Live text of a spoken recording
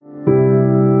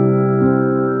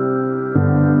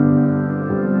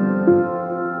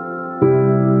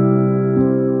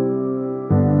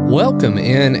Welcome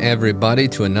in, everybody,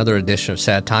 to another edition of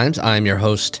Sad Times. I'm your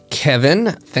host, Kevin.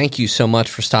 Thank you so much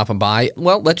for stopping by.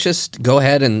 Well, let's just go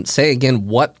ahead and say again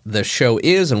what the show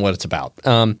is and what it's about.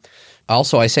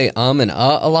 Also, I say and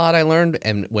a lot, I learned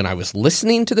and when I was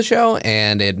listening to the show,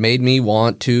 and it made me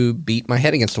want to beat my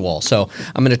head against the wall. So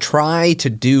I'm going to try to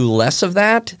do less of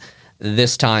that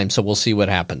this time, so we'll see what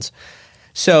happens.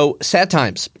 So, Sad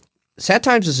Times. Sad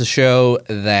Times is a show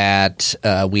that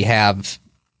we have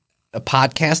a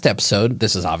podcast episode.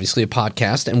 This is obviously a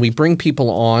podcast, and we bring people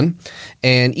on,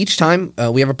 and each time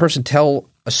we have a person tell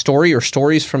a story or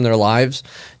stories from their lives,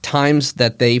 times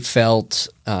that they felt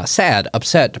sad,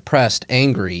 upset, depressed,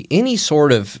 angry, any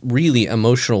sort of really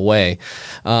emotional way.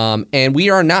 And we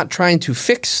are not trying to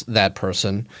fix that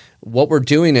person. What we're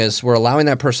doing is we're allowing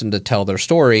that person to tell their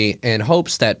story in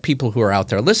hopes that people who are out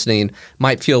there listening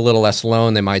might feel a little less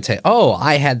alone. They might say, oh,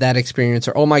 I had that experience,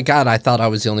 or oh my God, I thought I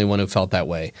was the only one who felt that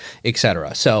way,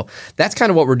 etc. So that's kind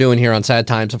of what we're doing here on Sad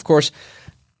Times. Of course,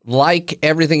 like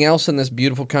everything else in this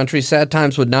beautiful country, Sad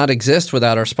Times would not exist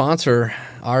without our sponsor.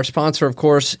 Our sponsor, of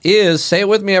course, is, say it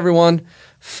with me, everyone,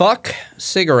 Fuck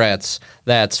Cigarettes.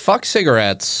 That's Fuck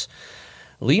Cigarettes.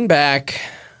 Lean back,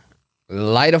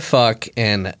 light a fuck,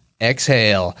 and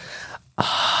exhale.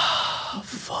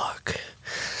 Fuck.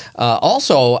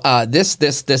 Also,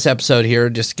 this episode here,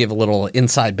 just to give a little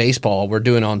inside baseball, we're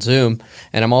doing on Zoom,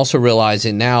 and I'm also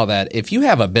realizing now that if you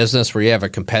have a business where you have a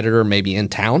competitor maybe in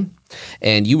town,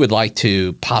 and you would like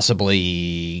to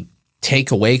possibly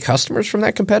take away customers from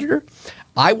that competitor,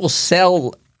 I will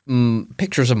sell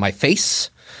pictures of my face.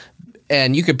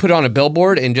 And you could put on a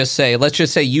billboard and just say, let's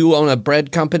just say you own a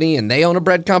bread company and they own a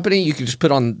bread company. You can just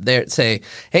put on there, say,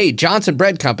 hey, Johnson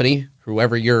Bread Company,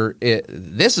 whoever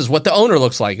this is what the owner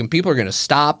looks like. And people are going to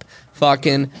stop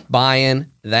fucking buying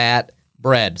that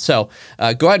bread. So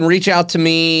go ahead and reach out to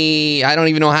me. I don't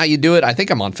even know how you do it. I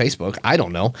think I'm on Facebook. I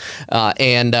don't know.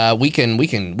 And we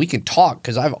can talk,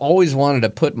 because I've always wanted to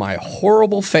put my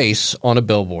horrible face on a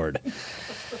billboard.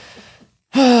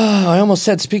 I almost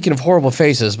said speaking of horrible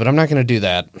faces, but I'm not going to do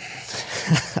that.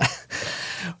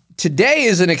 Today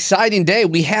is an exciting day.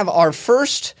 We have our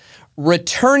first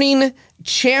returning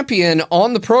champion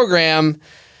on the program,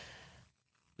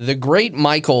 the great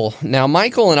Michael. Now,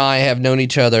 Michael and I have known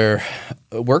each other.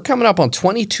 We're coming up on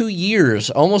 22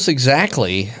 years, almost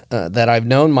exactly, that I've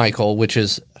known Michael, which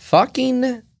is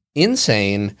fucking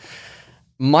insane.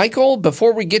 Michael,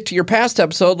 before we get to your past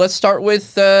episode, let's start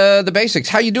with the basics.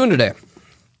 How you doing today?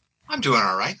 I'm doing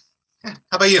all right. Yeah.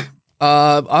 How about you?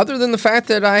 Other than the fact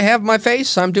that I have my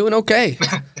face, I'm doing okay.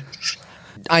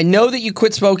 I know that you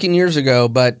quit smoking years ago,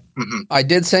 but I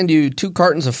did send you 2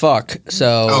 cartons of fuck.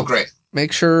 So great.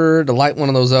 Make sure to light one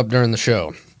of those up during the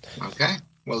show. Okay,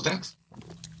 well done.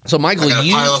 So, Michael, I got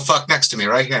a pile of fuck next to me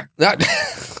right here.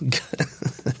 That's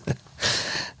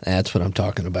what I'm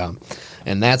talking about.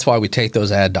 And that's why we take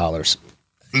those ad dollars.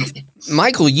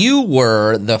 Michael, you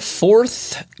were the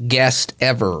 4th guest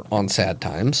ever on Sad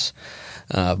Times,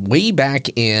 way back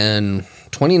in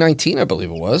 2019, I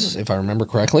believe it was, if I remember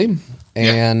correctly.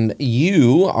 And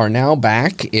You are now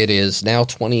back. It is now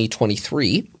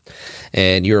 2023,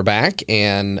 and you're back.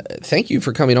 And thank you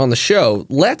for coming on the show.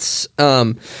 Let's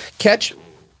catch.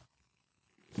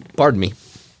 Pardon me.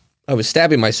 I was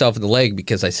stabbing myself in the leg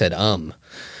because I said Ow.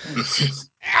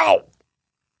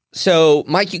 So,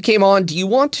 Mike, you came on. Do you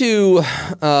want to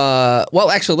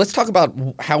well, actually, let's talk about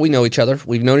how we know each other.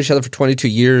 We've known each other for 22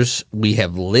 years. We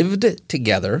have lived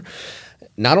together,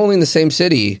 not only in the same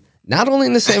city, not only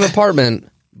in the same apartment,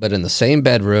 but in the same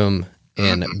bedroom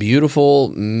in beautiful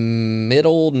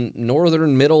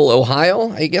northern middle Ohio,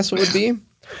 I guess it would be.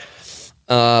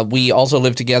 We also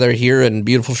lived together here in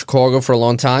beautiful Chicago for a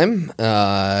long time.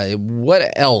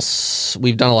 What else?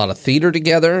 We've done a lot of theater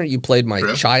together. You played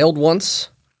my child once.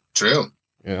 True.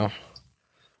 Yeah.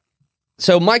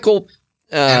 So, Michael...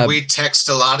 and we text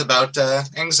a lot about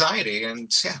anxiety and,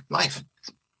 life.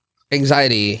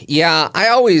 Anxiety. Yeah,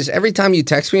 every time you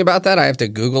text me about that, I have to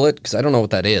Google it because I don't know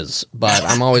what that is. But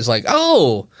I'm always like,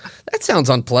 oh, that sounds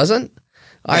unpleasant.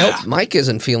 I hope Mike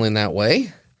isn't feeling that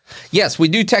way. Yes, we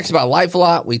do text about life a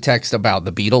lot. We text about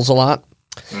the Beatles a lot.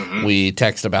 We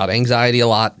text about anxiety a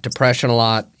lot, depression a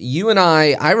lot. You and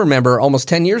I remember almost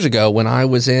 10 years ago when I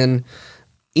was in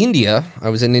India. I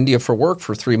was in India for work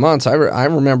for 3 months. I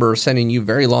remember sending you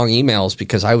very long emails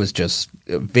because I was just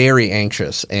very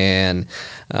anxious, and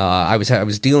I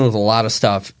was dealing with a lot of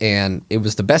stuff, and it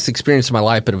was the best experience of my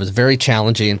life, but it was very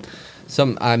challenging.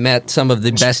 I met some of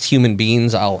the best human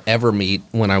beings I'll ever meet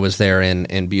when I was there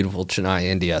in beautiful Chennai,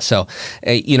 India. So,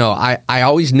 I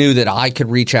always knew that I could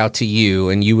reach out to you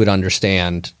and you would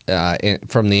understand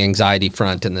from the anxiety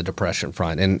front and the depression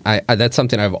front. And that's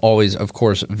something I've always, of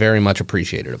course, very much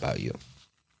appreciated about you.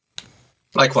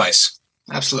 Likewise.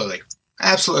 Absolutely.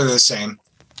 Absolutely the same.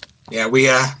 Yeah, we've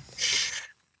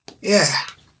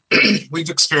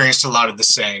experienced a lot of the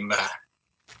same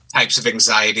types of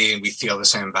anxiety, and we feel the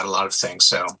same about a lot of things.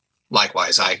 So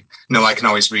likewise, I know I can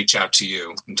always reach out to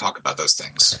you and talk about those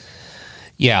things.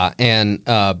 Yeah. And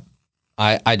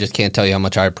I just can't tell you how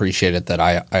much I appreciate it that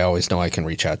I always know I can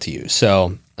reach out to you.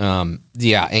 So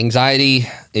anxiety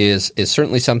is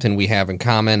certainly something we have in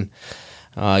common.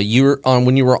 When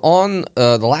you were on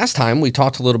the last time, we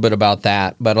talked a little bit about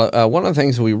that, but one of the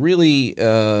things we really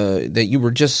that you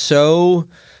were just so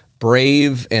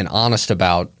brave and honest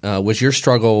about was your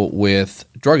struggle with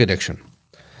drug addiction.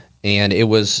 And it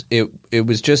was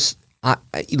just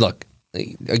look,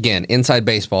 again, inside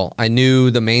baseball, I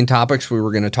knew the main topics we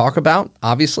were going to talk about,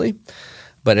 obviously,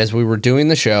 but as we were doing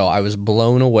the show, I was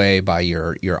blown away by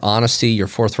your honesty, your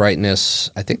forthrightness.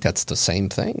 I think that's the same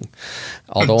thing,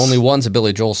 although only one's a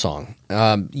Billy Joel song.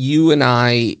 You and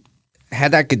I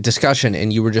had that good discussion,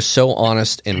 and you were just so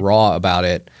honest and raw about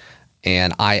it.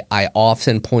 And I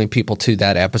often point people to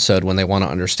that episode when they want to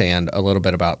understand a little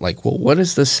bit about, like, well, what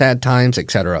is the sad times, et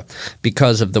cetera,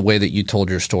 because of the way that you told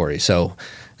your story. So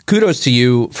kudos to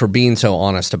you for being so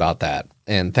honest about that.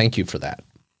 And thank you for that.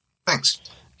 Thanks.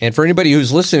 And for anybody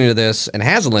who's listening to this and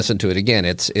hasn't listened to it, again,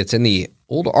 it's in the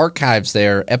old archives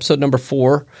there, episode number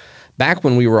 4, back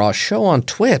when we were a show on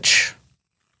Twitch,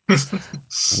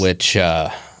 which, it's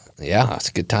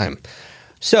a good time.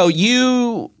 So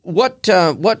what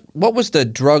was the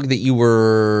drug that you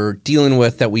were dealing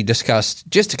with that we discussed,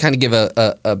 just to kind of give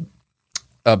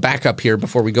a backup here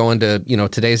before we go into,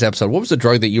 today's episode? What was the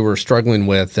drug that you were struggling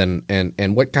with,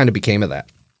 and what kind of became of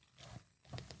that?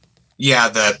 Yeah,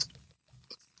 the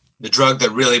drug that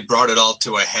really brought it all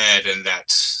to a head and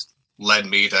that led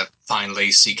me to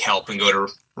finally seek help and go to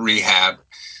rehab.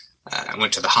 I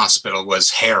went to the hospital, was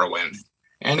heroin.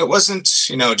 And it wasn't,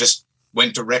 just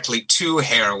went directly to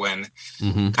heroin.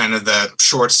 Mm-hmm. Kind of the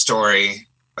short story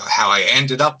of how I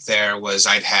ended up there was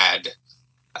I'd had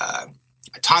a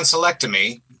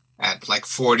tonsillectomy at like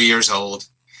 40 years old,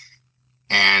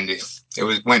 and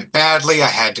went badly. I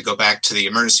had to go back to the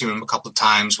emergency room a couple of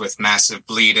times with massive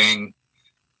bleeding,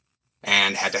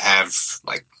 and had to have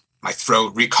like my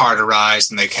throat recauterized,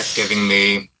 and they kept giving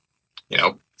me,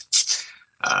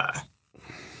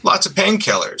 lots of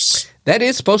painkillers. That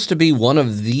is supposed to be one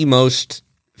of the most,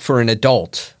 for an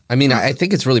adult. I mean, I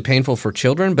think it's really painful for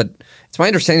children, but it's my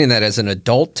understanding that as an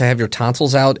adult, to have your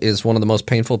tonsils out is one of the most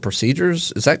painful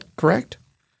procedures. Is that correct?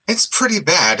 It's pretty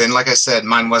bad. And like I said,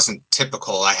 mine wasn't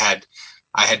typical. I had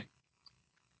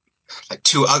like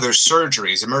 2 other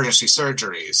surgeries, emergency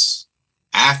surgeries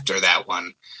after that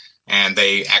one. And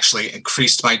they actually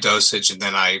increased my dosage. And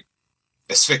then I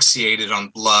asphyxiated on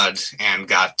blood and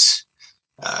got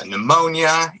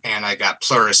pneumonia, and I got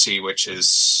pleurisy, which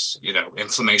is,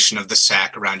 inflammation of the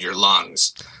sac around your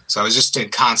lungs. So I was just in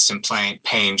constant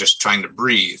pain, just trying to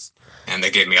breathe. And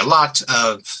they gave me a lot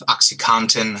of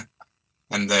OxyContin.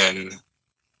 And then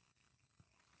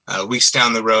weeks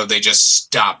down the road, they just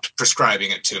stopped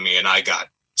prescribing it to me, and I got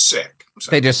sick.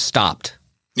 So, they just stopped.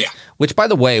 Yeah. Which, by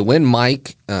the way, when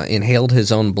Mike inhaled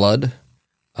his own blood,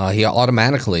 he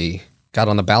automatically got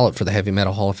on the ballot for the Heavy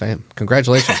Metal Hall of Fame.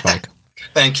 Congratulations, Mike.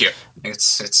 Thank you.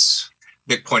 It's a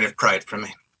big point of pride for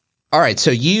me. All right. So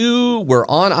you were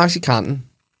on OxyContin,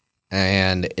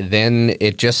 and then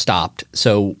it just stopped.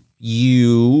 So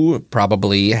you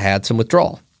probably had some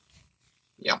withdrawal.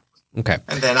 Yeah. Okay.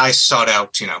 And then I sought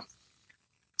out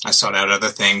other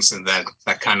things, and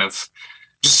that kind of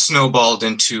just snowballed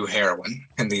into heroin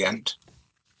in the end.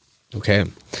 Okay.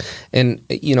 And,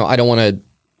 I don't want to,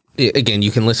 again, you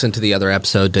can listen to the other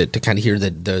episode to kind of hear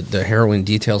the heroin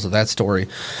details of that story.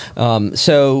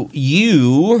 So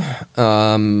you,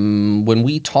 when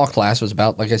we talked last, was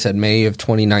about, like I said, May of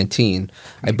 2019.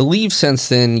 I believe since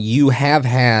then you have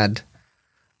had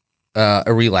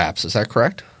a relapse. Is that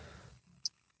correct?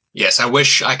 Yes, I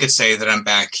wish I could say that I'm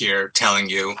back here telling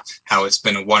you how it's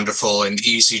been a wonderful and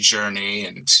easy journey,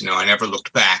 and, I never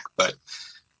looked back. But,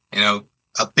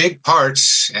 a big part,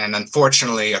 and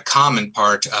unfortunately a common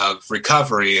part of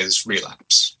recovery, is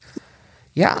relapse.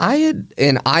 Yeah,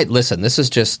 listen, this is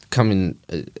just coming,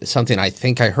 something I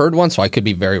think I heard once, so I could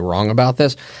be very wrong about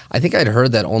this. I think I'd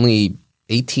heard that only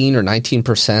 18 or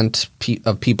 19%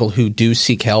 of people who do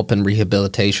seek help and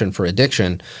rehabilitation for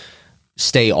addiction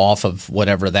stay off of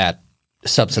whatever that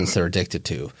substance they're addicted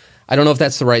to. I don't know if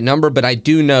that's the right number, but I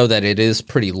do know that it is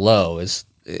pretty low.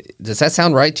 Does that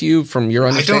sound right to you from your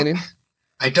understanding?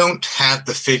 I don't have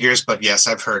the figures, but yes,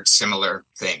 I've heard similar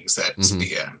things that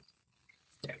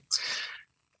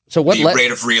So what the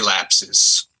rate of relapse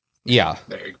is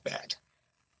very bad.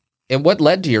 And what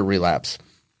led to your relapse?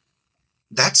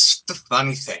 That's the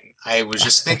funny thing. I was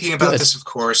just thinking about this, of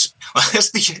course.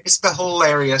 It's the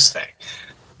hilarious thing.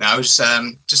 Now, I was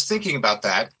just thinking about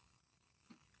that,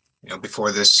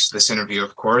 before this interview,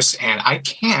 of course, and I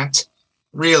can't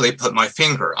really put my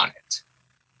finger on it.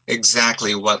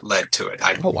 Exactly what led to it.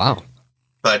 Oh, wow.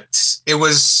 But it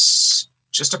was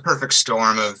just a perfect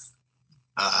storm of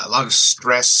a lot of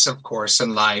stress, of course,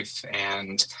 in life,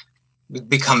 and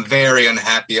become very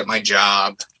unhappy at my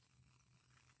job.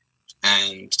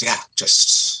 And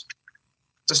just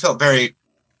felt very,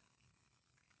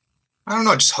 I don't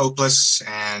know, just hopeless.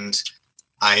 And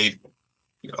I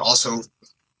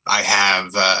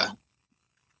have a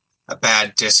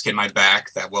bad disc in my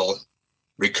back that will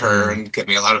recur and give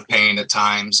me a lot of pain at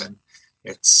times. And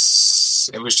it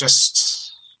was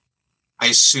just, I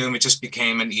assume it just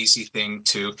became an easy thing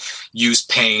to use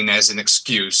pain as an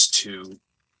excuse to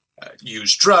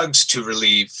use drugs to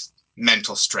relieve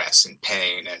mental stress and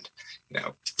pain, and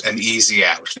an easy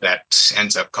out that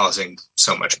ends up causing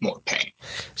so much more pain.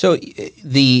 So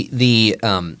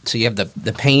so you have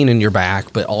the pain in your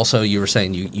back, but also you were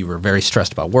saying you were very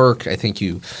stressed about work. I think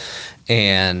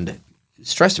and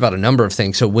stressed about a number of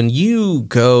things. So when you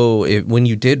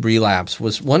did relapse,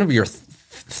 was one of your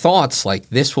thoughts like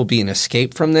this will be an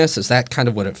escape from this? Is that kind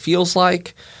of what it feels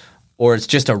like? Or it's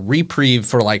just a reprieve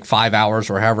for like 5 hours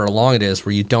or however long it is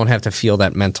where you don't have to feel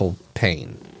that mental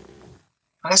pain?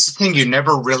 That's the thing. You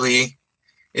never really,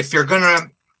 if you're going to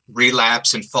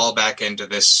relapse and fall back into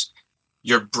this,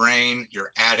 your brain,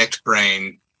 your addict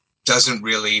brain, doesn't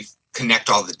really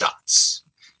connect all the dots.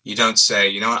 You don't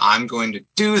say, I'm going to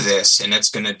do this and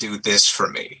it's going to do this for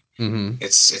me. Mm-hmm.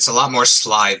 It's a lot more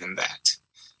sly than that.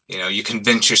 You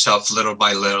convince yourself little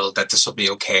by little that this will be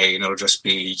okay. And it'll just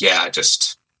be,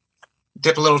 just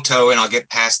dip a little toe and I'll get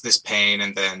past this pain,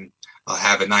 and then I'll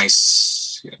have a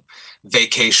nice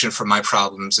vacation from my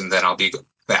problems, and then I'll be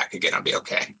back again. I'll be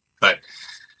okay. But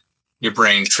your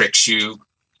brain tricks you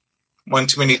one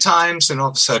too many times, and all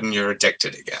of a sudden you're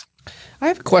addicted again. I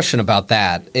have a question about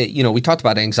that. We talked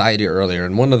about anxiety earlier,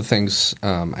 and one of the things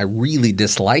I really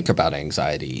dislike about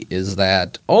anxiety is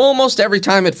that almost every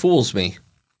time it fools me,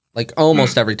 like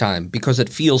almost every time, because it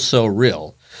feels so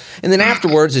real. And then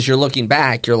afterwards, as you're looking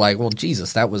back, you're like, well,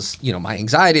 Jesus, that was, my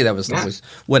anxiety. That was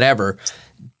whatever.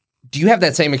 Do you have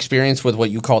that same experience with what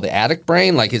you call the addict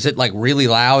brain? Like, is it like really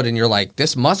loud and you're like,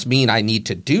 this must mean I need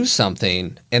to do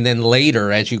something. And then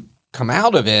later, as you come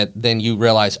out of it, then you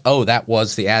realize, oh, that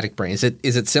was the addict brain. Is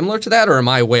it similar to that, or am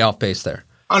I way off base there?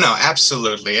 Oh, no,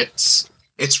 absolutely. It's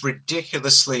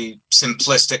ridiculously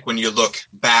simplistic when you look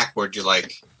backward. You're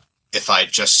like, if I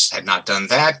just had not done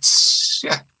that,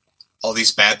 all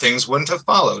these bad things wouldn't have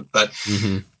followed. But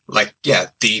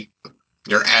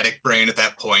your addict brain at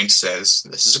that point says,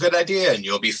 this is a good idea and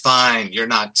you'll be fine. You're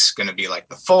not going to be like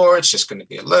before. It's just going to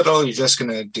be a little. You're just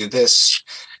going to do this.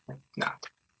 No.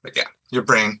 But your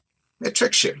brain, it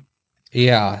tricks you.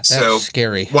 Yeah, that's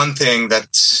scary. One thing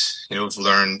that we've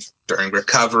learned during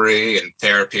recovery and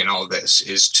therapy and all this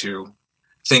is to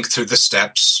think through the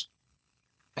steps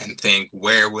and think,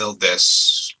 where will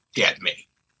this get me?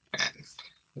 And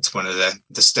it's one of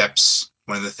the steps,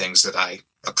 one of the things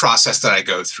a process that I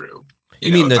go through.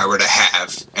 You mean if I were to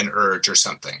have an urge or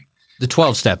something. The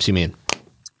 12 steps, you mean?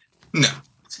 No.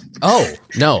 Oh,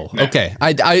 no. Okay.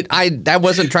 I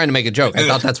wasn't trying to make a joke. I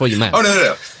thought that's what you meant.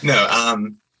 Oh,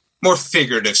 no. More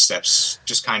figurative steps.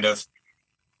 Just kind of,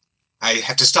 I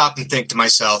have to stop and think to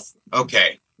myself,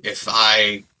 okay, if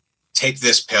I take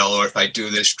this pill or if I do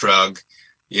this drug,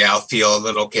 I'll feel a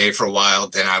little okay for a while.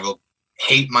 Then I will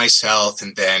hate myself.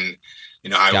 And then,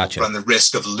 I will run the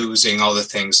risk of losing all the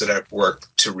things that I've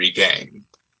worked to regain.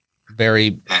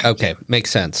 Okay. Makes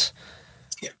sense.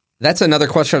 Yeah. That's another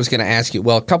question I was going to ask you.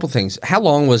 Well, a couple things. How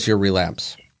long was your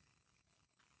relapse?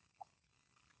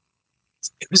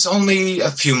 It was only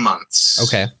a few months.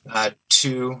 Okay.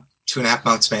 2.5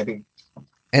 months, maybe.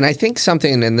 And I think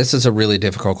something, and this is a really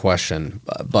difficult question,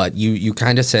 but you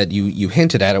kind of said, you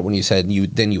hinted at it when you said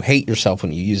then you hate yourself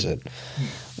when you use it.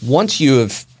 Once you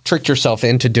have tricked yourself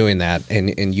into doing that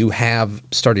and you have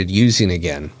started using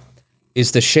again,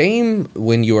 is the shame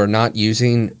when you are not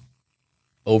using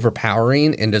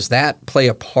overpowering, and does that play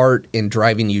a part in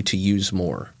driving you to use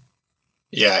more?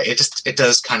 Yeah, it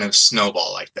does kind of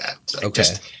snowball like that. Like okay.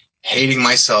 Just hating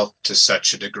myself to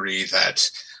such a degree that,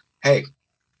 hey,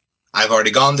 I've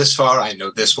already gone this far. I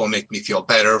know this will make me feel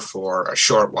better for a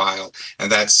short while.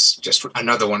 And that's just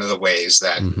another one of the ways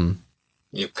that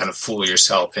you kind of fool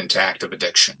yourself into active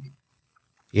addiction.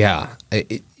 Yeah.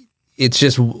 It's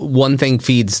just one thing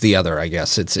feeds the other, I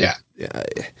guess. So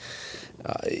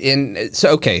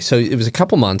it was a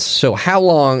couple months. So how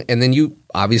long, and then you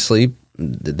obviously,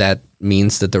 that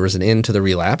means that there was an end to the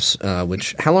relapse,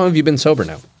 how long have you been sober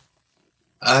now?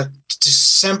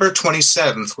 December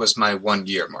 27th was my 1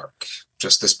 year mark,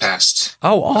 just this past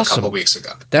awesome. A couple weeks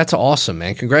ago. That's awesome,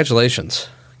 man. Congratulations.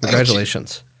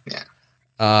 Congratulations.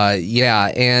 Yeah.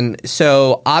 Yeah. And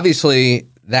so obviously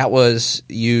that was,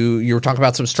 you were talking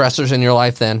about some stressors in your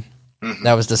life then. Mm-hmm.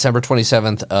 That was December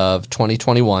 27th of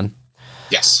 2021.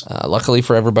 Yes. Luckily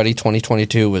for everybody,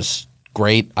 2022 was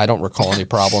great. I don't recall any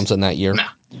problems in that year. No,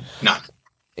 none.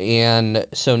 And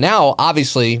so now,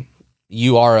 obviously,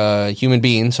 you are a human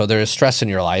being, so there is stress in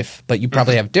your life, but you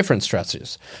probably have different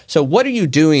stresses. So what are you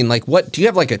doing? Like, do you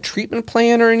have like a treatment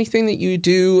plan or anything that you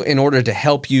do in order to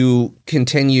help you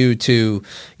continue to,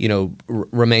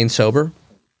 remain sober?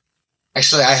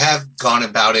 Actually, I have gone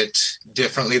about it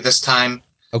differently this time.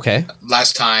 Okay.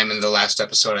 Last time in the last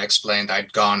episode, I explained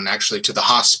I'd gone actually to the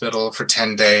hospital for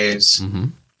 10 days. Mm-hmm.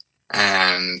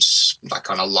 And like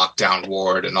on a lockdown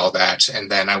ward and all that. And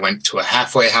then I went to a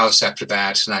halfway house after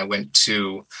that. And I went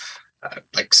to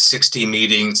like 60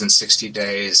 meetings in 60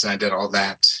 days. And I did all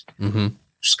that. Mm-hmm.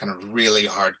 Just kind of really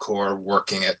hardcore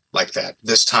working it like that.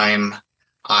 This time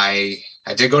I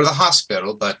did go to the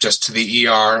hospital, but just to the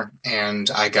ER. And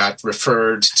I got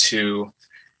referred to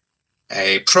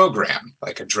a program,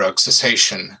 like a drug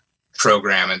cessation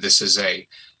program. And this is a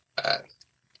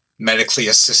medically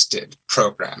assisted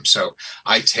program. So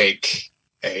I take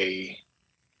a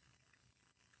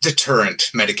deterrent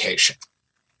medication.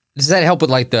 Does that help with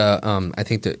like the, I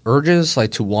think the urges,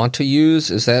 like to want to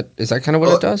use? Is that kind of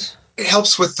what it does? It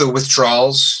helps with the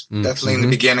withdrawals, definitely in the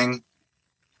beginning.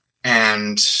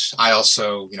 And I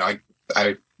also,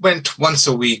 I went once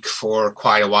a week for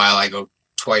quite a while. I go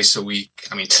twice a week.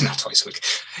 I mean, not twice a week,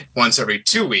 once every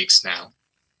 2 weeks now.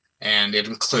 And it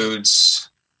includes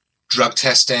drug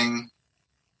testing,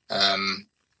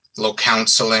 low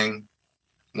counseling,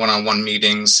 one-on-one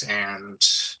meetings, and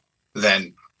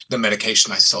then the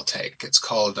medication I still take. It's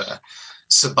called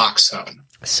Suboxone.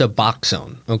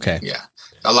 Suboxone. Okay. Yeah.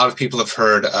 A lot of people have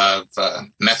heard of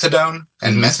methadone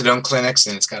and methadone clinics,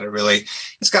 and it's got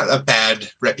a bad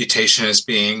reputation as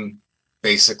being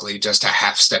basically just a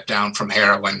half step down from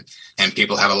heroin, and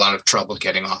people have a lot of trouble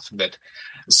getting off of it.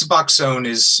 Suboxone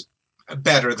is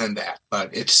better than that,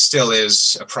 but it still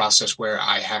is a process where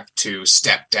I have to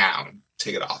step down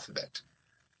to get off of it.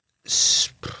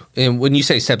 And when you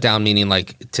say step down, meaning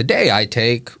like today I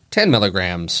take 10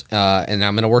 milligrams and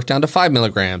I'm going to work down to 5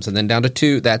 milligrams and then down to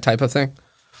 2, that type of thing?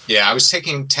 Yeah, I was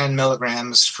taking 10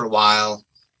 milligrams for a while,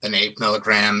 then 8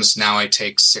 milligrams. Now I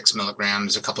take 6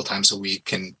 milligrams a couple times a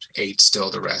week and 8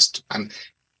 still the rest. I'm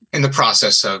in the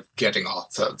process of getting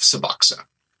off of Suboxone.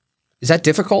 Is that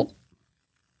difficult?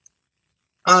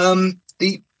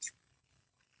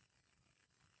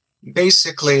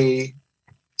 Basically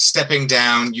stepping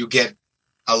down, you get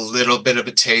a little bit of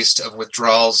a taste of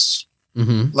withdrawals.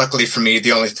 Mm-hmm. Luckily for me,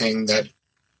 the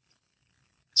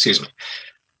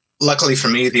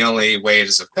only way it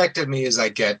has affected me is I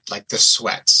get like the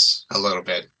sweats a little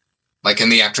bit. Like in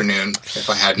the afternoon, if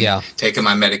I hadn't taken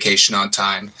my medication on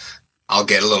time, I'll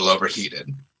get a little overheated.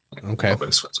 Okay.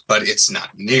 But it's not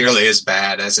nearly as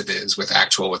bad as it is with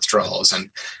actual withdrawals.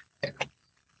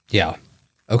 Yeah.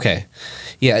 Okay.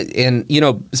 Yeah. And,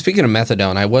 speaking of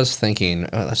methadone, I was thinking,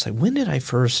 I was like, when did I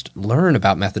first learn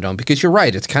about methadone? Because you're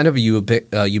right. It's kind of a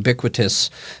ubiquitous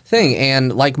thing.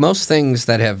 And like most things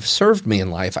that have served me in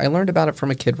life, I learned about it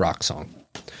from a Kid Rock song.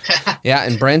 Yeah.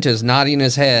 And Brent is nodding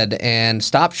his head. And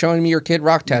stop showing me your Kid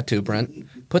Rock tattoo,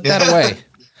 Brent. Put that away.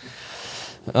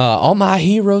 All my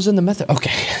heroes in the method.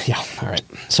 Okay. Yeah. All right.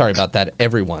 Sorry about that,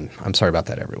 everyone. I'm sorry about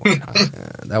that, everyone.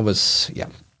 That was, yeah.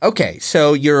 Okay.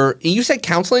 So you said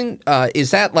counseling,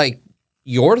 is that like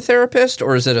your therapist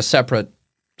or is it a separate?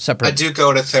 I do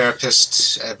go to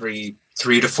therapists every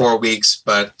 3 to 4 weeks,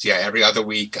 but yeah, every other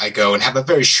week I go and have a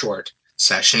very short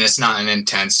session. It's not an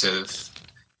intensive,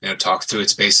 talk through.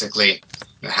 It's basically,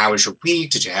 how was your week?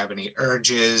 Did you have any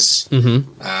urges?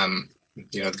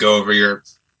 Mm-hmm. Go over your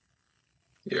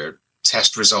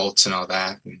test results and all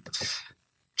that, and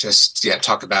just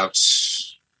talk about.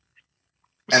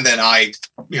 And then I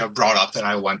brought up that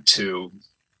I want to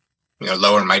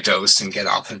lower my dose and get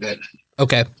off of it.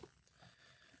 Okay.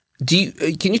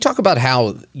 Can you talk about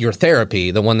how your therapy,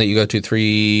 the one that you go to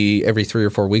every 3 or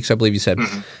 4 weeks, I believe you said,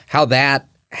 how that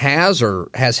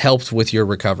has helped with your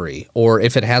recovery, or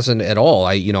if it hasn't at all.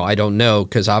 I don't know,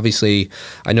 because obviously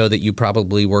I know that you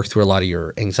probably worked through a lot of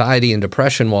your anxiety and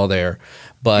depression while there,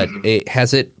 but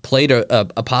has it played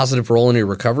a positive role in your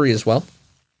recovery as well?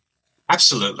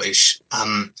 Absolutely.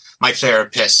 My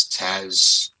therapist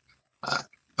has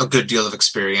a good deal of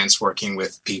experience working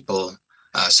with people,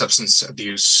 substance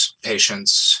abuse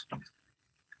patients,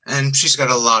 and she's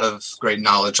got a lot of great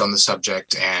knowledge on the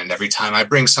subject. And every time I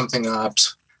bring something up,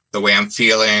 the way I'm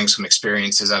feeling, some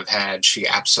experiences I've had, she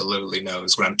absolutely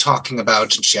knows what I'm talking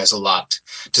about, and she has a lot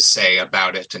to say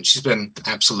about it. And she's been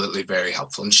absolutely very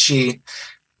helpful. And she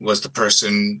was the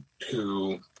person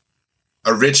who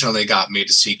originally got me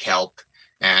to seek help.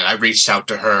 And I reached out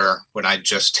to her when I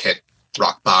just hit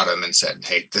rock bottom and said,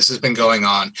 hey, this has been going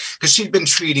on. Because she'd been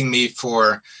treating me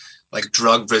for like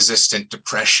drug-resistant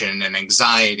depression and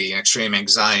anxiety and extreme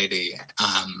anxiety.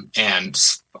 And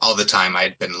all the time I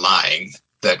had been lying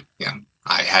that,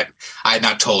 I had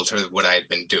not told her what I had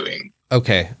been doing.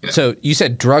 Okay. So you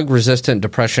said drug-resistant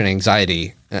depression,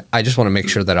 anxiety. I just want to make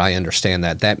sure that I understand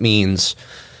that. That means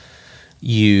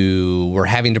you were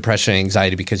having depression and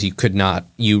anxiety because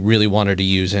you really wanted to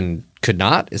use and could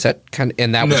not? Is that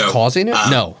and that was causing it?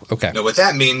 No. Okay. No, what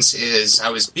that means is I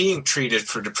was being treated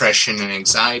for depression and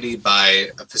anxiety by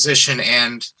a physician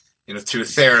and, through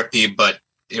therapy, but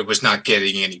it was not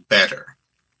getting any better.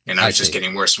 And I was just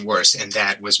getting worse and worse. And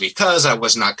that was because I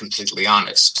was not completely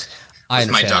honest with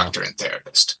my doctor and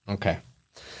therapist. Okay.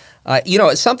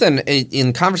 It's something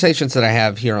in conversations that I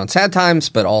have here on Sad Times,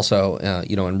 but also,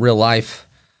 in real life,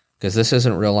 because this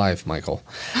isn't real life, Michael.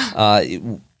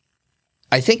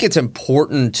 I think it's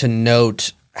important to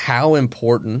note how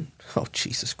important – oh,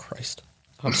 Jesus Christ.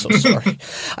 I'm so sorry.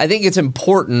 I think it's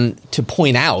important to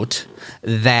point out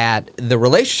that the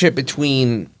relationship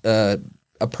between a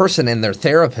person and their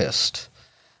therapist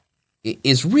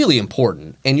is really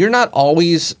important. And you're not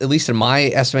always, at least in my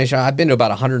estimation, I've been to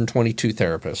about 122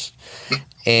 therapists,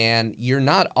 and you're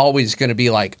not always going to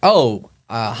be like,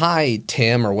 hi,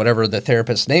 Tim, or whatever the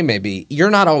therapist's name may be.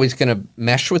 You're not always going to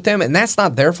mesh with them, and that's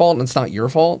not their fault and it's not your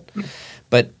fault.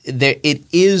 But it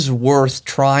is worth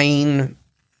trying.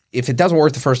 If it doesn't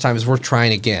work the first time, it's worth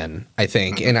trying again, I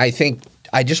think. And I think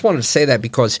I just wanted to say that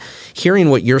because hearing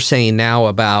what you're saying now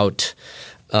about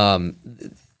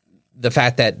the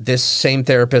fact that this same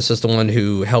therapist is the one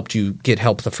who helped you get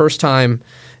help the first time,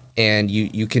 and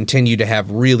you continue to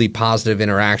have really positive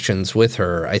interactions with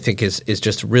her, I think is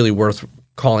just really worth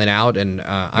calling out. And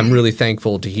I'm really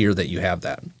thankful to hear that you have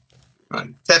that.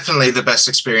 Definitely the best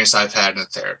experience I've had in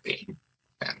therapy.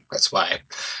 And that's why I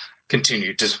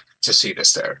continue to see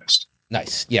this therapist.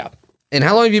 Nice. Yeah. And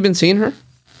how long have you been seeing her?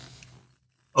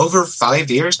 Over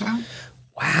 5 years now.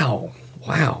 Wow.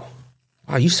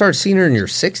 You started seeing her in your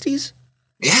 60s?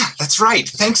 Yeah, that's right.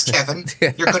 Thanks, Kevin.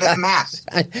 You're good at math.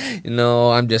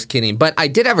 No, I'm just kidding. But I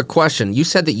did have a question. You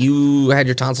said that you had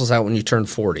your tonsils out when you turned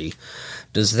 40.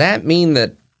 Does that mean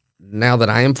that now that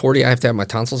I am 40, I have to have my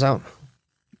tonsils out?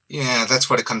 Yeah, that's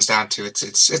what it comes down to.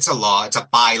 It's a law. It's a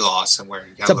bylaw somewhere.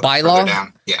 It's a bylaw?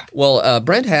 Down. Yeah. Well,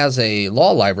 Brent has a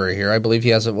law library here. I believe he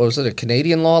has a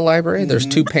Canadian law library? Mm-hmm. There's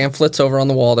 2 pamphlets over on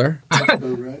the wall there.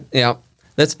 Right. Yeah.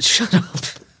 Shut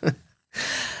up.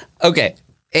 Okay.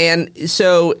 And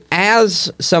so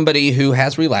as somebody who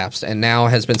has relapsed and now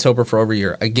has been sober for over a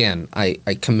year, again, I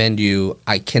commend you.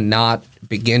 I cannot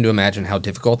begin to imagine how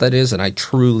difficult that is, and I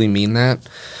truly mean that.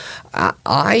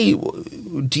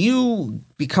 Do you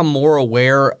become more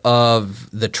aware of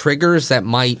the triggers that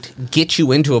might get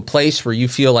you into a place where you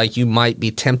feel like you might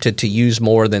be tempted to use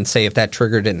more than, say, if that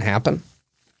trigger didn't happen?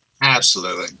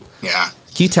 Absolutely, yeah.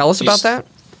 Can you tell us about that?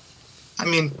 I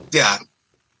mean, yeah,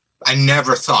 I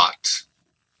never thought.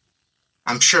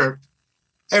 I'm sure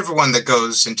everyone that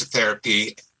goes into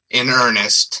therapy in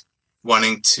earnest,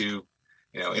 wanting to,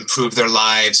 improve their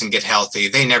lives and get healthy,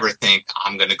 they never think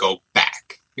I'm going to go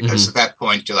back. Because at that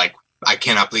point, you're like, I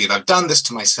cannot believe I've done this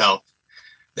to myself.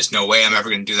 There's no way I'm ever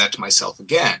going to do that to myself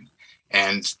again.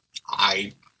 And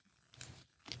I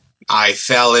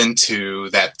fell into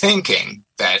that thinking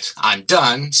that I'm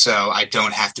done, so I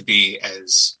don't have to be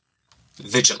as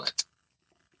vigilant.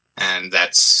 And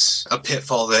that's a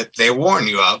pitfall that they warn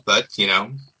you of. But,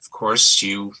 of course,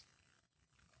 you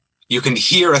can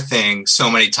hear a thing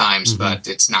so many times, but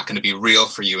it's not going to be real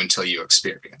for you until you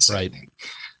experience it. Right.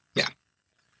 Yeah.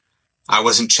 I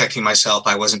wasn't checking myself.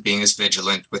 I wasn't being as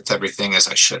vigilant with everything as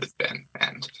I should have been.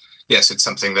 And yes, it's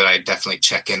something that I definitely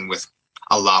check in with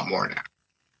a lot more now.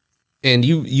 And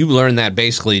you learn that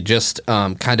basically just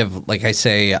kind of like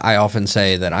I often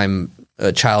say that I'm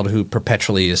a child who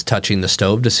perpetually is touching the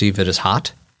stove to see if it is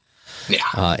hot.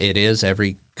 Yeah. It is.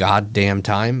 Every goddamn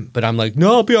time. But I'm like,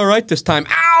 no, I'll be all right this time.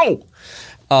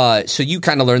 Ow! So you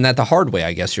kind of learned that the hard way,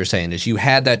 I guess you're saying, is you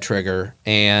had that trigger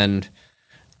and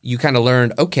you kind of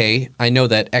learned, okay, I know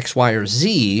that X, Y, or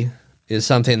Z is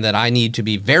something that I need to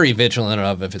be very vigilant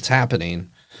of if it's happening.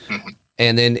 Mm-hmm.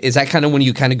 And then is that kind of when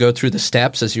you kind of go through the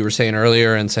steps, as you were saying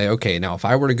earlier, and say, okay, now if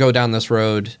I were to go down this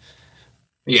road,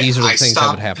 these are the things that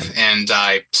would happen. And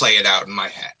I play it out in my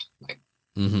head. Like,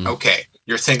 okay,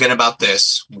 you're thinking about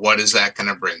this. What is that going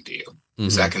to bring to you?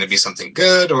 Is that going to be something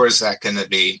good, or is that going to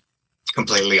be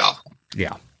completely awful?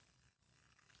 Yeah.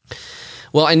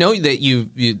 Well, I know that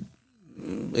you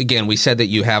again, we said that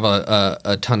you have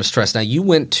a ton of stress. Now, you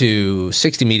went to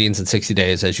 60 meetings in 60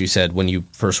 days, as you said, when you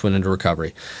first went into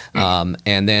recovery.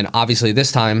 And then obviously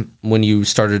this time when you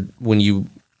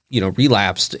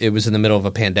relapsed, it was in the middle of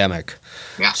a pandemic.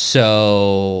 Yeah.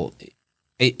 So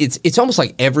it's almost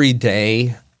like every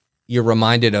day you're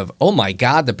reminded of, oh my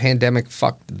God, the pandemic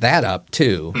fucked that up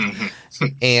too.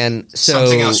 And so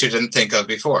something else you didn't think of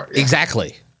before. Yeah.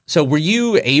 Exactly. So were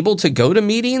you able to go to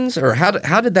meetings, or how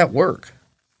did that work?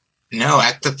 No,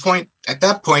 at that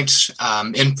point,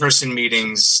 in-person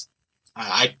meetings,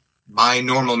 my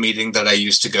normal meeting that I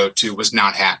used to go to was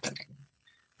not happening.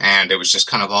 And it was just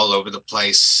kind of all over the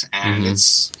place. And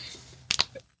it's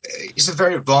a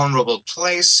very vulnerable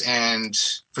place. And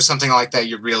for something like that,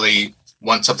 you really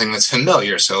want something that's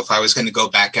familiar. So if I was going to go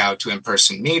back out to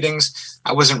in-person meetings,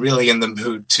 I wasn't really in the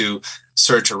mood to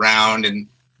search around and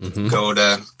go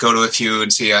to a few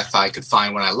and see if I could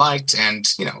find one I liked. And,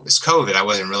 it's COVID. I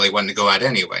wasn't really wanting to go out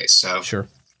anyway. So sure.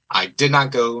 I did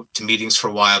not go to meetings for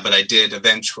a while, but I did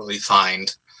eventually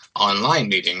find online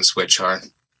meetings, which are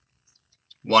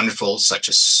wonderful, such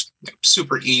as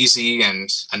super easy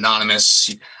and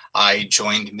anonymous. I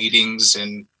joined meetings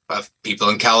of people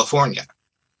in California.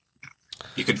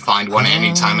 You could find one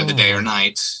any time of the day or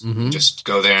night. Just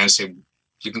go there and say,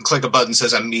 you can click a button that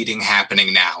says a meeting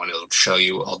happening now, and it'll show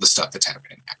you all the stuff that's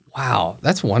happening. Wow,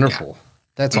 that's wonderful. Yeah.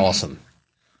 That's awesome.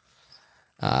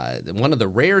 One of the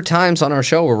rare times on our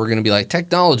show where we're going to be like,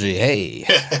 technology, hey,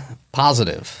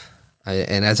 positive.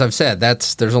 And as I've said,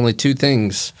 there's only two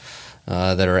things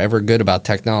that are ever good about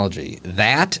technology: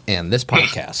 that and this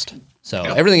podcast. So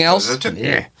everything else,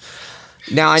 yeah.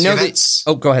 Now I know that.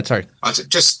 Oh, go ahead. Sorry.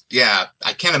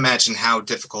 I can't imagine how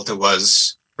difficult it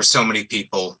was for so many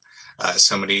people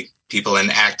in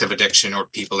active addiction or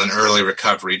people in early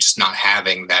recovery, just not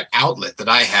having that outlet that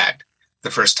I had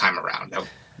the first time around. That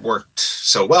worked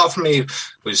so well for me.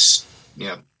 Was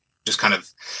just kind of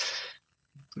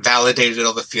validated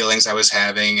all the feelings I was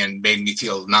having and made me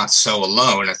feel not so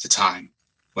alone at the time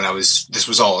when this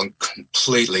was all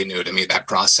completely new to me, that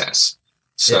process.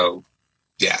 So,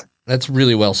 yeah. That's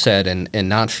really well said, and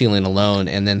not feeling alone.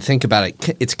 And then think about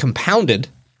it. It's compounded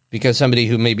because somebody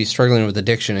who may be struggling with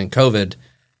addiction and COVID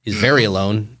is very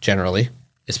alone generally,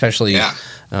 especially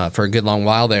for a good long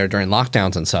while there during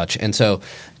lockdowns and such. And so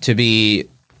to be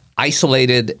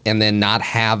isolated and then not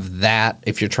have that,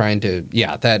 if you're trying to,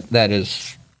 that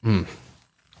is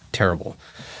terrible.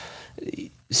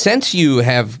 Since you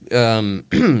have,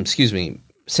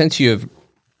 since you have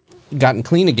gotten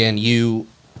clean again,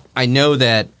 I know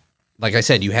that, like I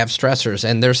said, you have stressors,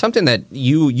 and there's something that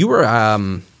you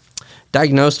were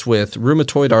diagnosed with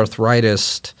rheumatoid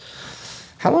arthritis.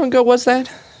 How long ago was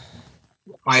that?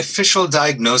 My official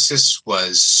diagnosis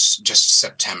was just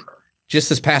September. Just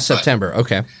this past September,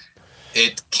 okay.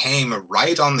 It came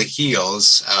right on the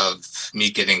heels of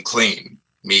me getting clean,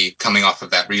 me coming off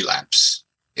of that relapse.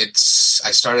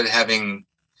 I started having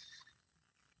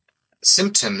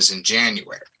symptoms in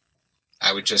January.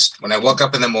 When I woke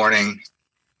up in the morning,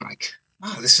 I'm like,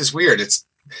 oh, this is weird. It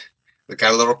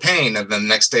got a little pain, and then the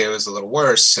next day it was a little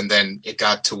worse, and then it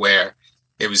got to where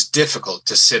it was difficult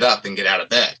to sit up and get out of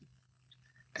bed.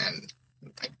 And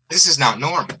this is not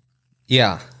normal.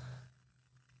 Yeah.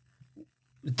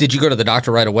 Did you go to the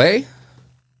doctor right away?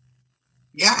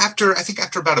 Yeah, after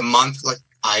about a month,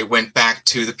 I went back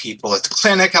to the people at the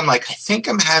clinic. I'm like, I think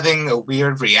I'm having a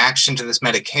weird reaction to this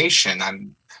medication.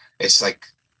 I'm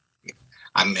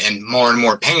in more and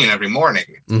more pain every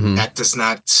morning. That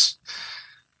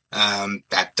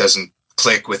doesn't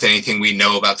click with anything we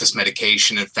know about this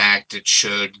medication. In fact, it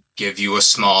should give you a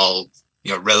small,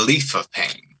 relief of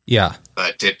pain. Yeah.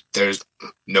 But there's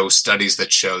no studies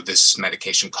that show this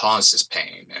medication causes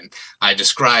pain. And I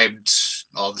described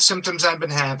all the symptoms I've been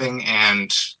having,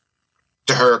 and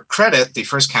to her credit, the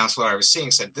first counselor I was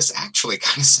seeing said, this actually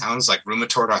kind of sounds like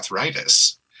rheumatoid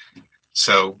arthritis.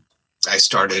 So I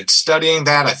started studying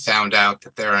that. I found out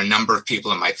that there are a number of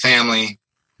people in my family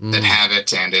that have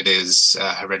it, and it is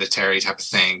a hereditary type of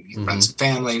thing. It runs in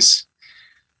families.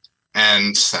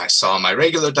 And I saw my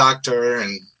regular doctor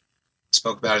and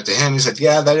spoke about it to him. He said,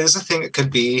 yeah, that is a thing it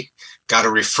could be. Got a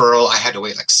referral. I had to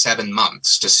wait like 7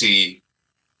 months to see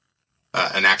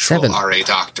an actual RA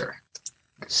doctor.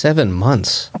 7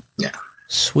 months? Yeah.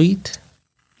 Sweet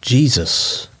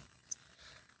Jesus.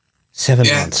 7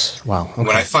 months. Wow. Okay.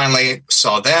 When I finally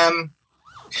saw them,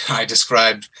 I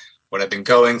described what I've been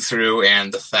going through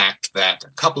and the fact that a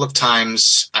couple of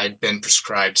times I'd been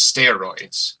prescribed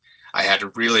steroids. I had a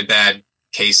really bad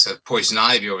case of poison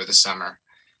ivy over the summer,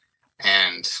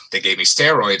 and they gave me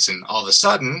steroids, and all of a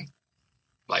sudden,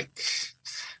 like,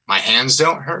 my hands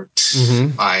don't hurt.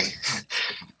 Mm-hmm.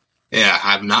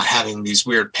 I'm not having these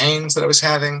weird pains that I was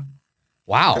having.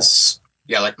 Wow.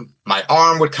 Yeah, like my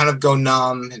arm would kind of go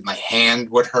numb and my hand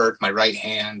would hurt, my right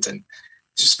hand, and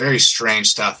just very strange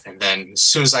stuff. And then as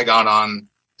soon as I got on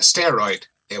a steroid,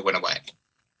 it went away.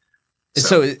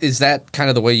 So is that kind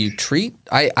of the way you treat?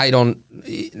 I don't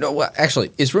know.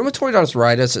 Actually, is rheumatoid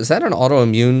arthritis, is that an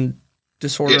autoimmune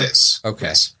disorder? It is. Okay.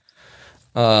 Yes.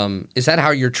 Is that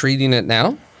how you're treating it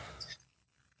now?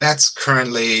 That's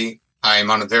currently, I'm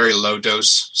on a very low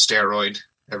dose steroid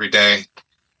every day.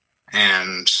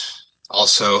 And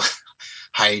also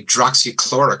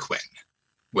hydroxychloroquine,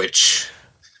 which,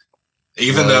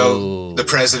 even though the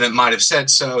president might have said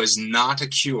so, is not a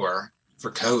cure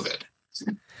for COVID.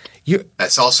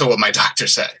 That's also what my doctor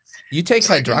said. You take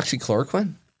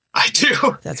hydroxychloroquine? I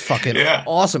do. That's fucking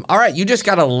awesome. All right, you just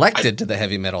got elected to the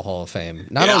Heavy Metal Hall of Fame.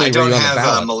 Not only I were don't you on the have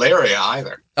ballot. malaria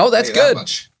either. Oh, that's good.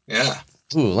 Yeah.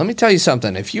 Ooh, let me tell you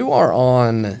something. If you are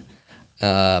on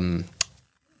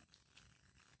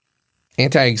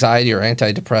anti-anxiety or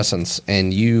antidepressants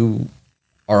and you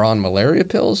are on malaria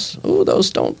pills, ooh,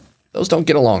 those don't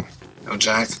get along. No,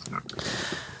 Jack.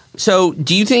 So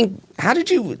do you think, how did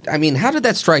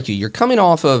that strike you? You're coming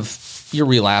off of your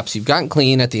relapse. You've gotten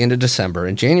clean at the end of December.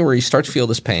 In January, you start to feel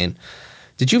this pain.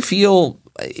 Did you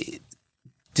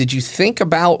think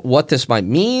about what this might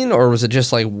mean, or was it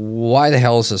just like, why the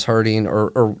hell is this hurting?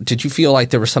 Or did you feel like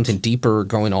there was something deeper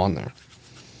going on there?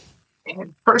 At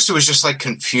first, it was just like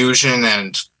confusion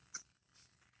and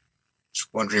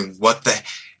just wondering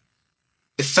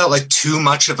it felt like too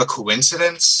much of a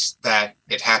coincidence that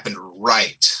it happened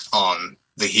right on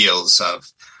the heels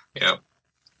of,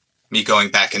 me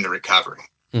going back into recovery.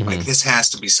 Mm-hmm. Like, this has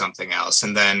to be something else.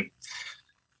 And then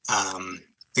I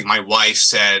think my wife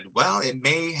said, well, it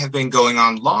may have been going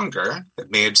on longer. It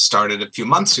may have started a few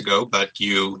months ago, but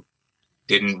you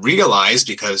didn't realize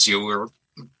because you were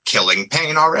killing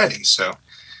pain already. So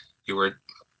you were,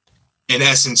 in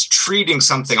essence, treating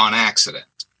something on accident.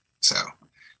 So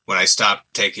when I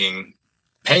stopped taking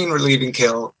pain-relieving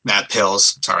pills,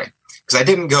 because I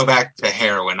didn't go back to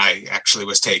heroin. I actually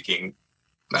was taking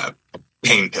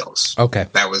pain pills. Okay.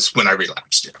 That was when I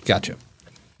relapsed. Yeah. Gotcha.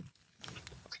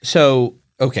 So,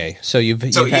 okay. So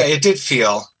it did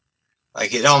feel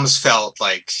like, it almost felt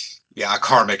like, a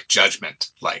karmic judgment.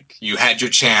 Like, you had your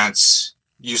chance,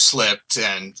 you slipped,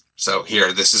 and so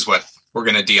here, this is what we're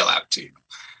going to deal out to you.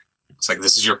 It's like,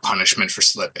 this is your punishment for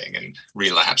slipping and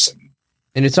relapsing.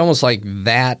 And it's almost like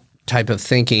that type of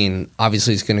thinking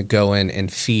obviously is going to go in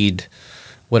and feed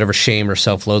whatever shame or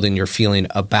self-loathing you're feeling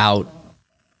about,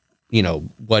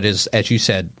 what is, as you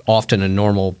said, often a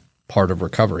normal part of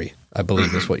recovery, I believe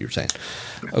mm-hmm. is what you're saying.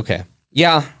 Okay.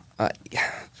 Yeah. And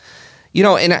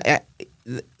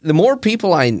the more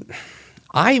people I'm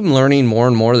learning more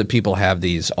and more that people have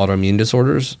these autoimmune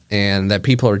disorders and that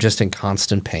people are just in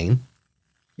constant pain.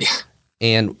 Yeah.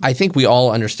 And I think we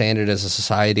all understand it as a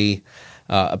society.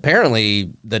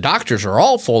 Apparently, the doctors are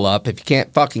all full up if you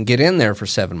can't fucking get in there for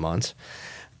 7 months.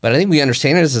 But I think we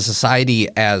understand it as a society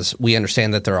as we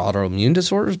understand that there are autoimmune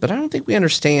disorders, but I don't think we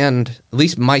understand, at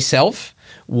least myself,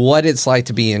 what it's like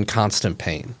to be in constant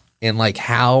pain and like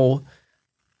how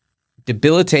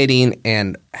debilitating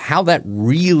and how that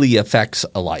really affects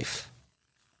a life.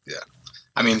 Yeah.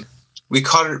 I mean, we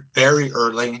caught it very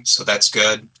early, so that's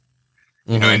good.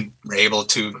 Mm-hmm. And we're able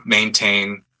to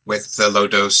maintain with the low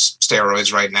dose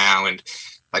steroids right now. And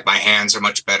like, my hands are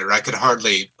much better. I could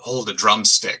hardly hold a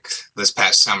drumstick this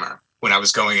past summer when I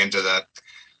was going into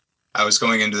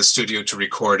the studio to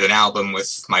record an album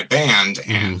with my band.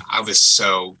 And mm-hmm. I was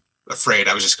so afraid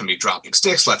I was just going to be dropping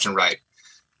sticks left and right.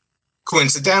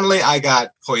 Coincidentally, I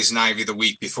got poison ivy the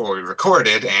week before we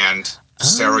recorded, and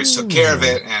steroids took care of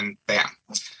it, and bam.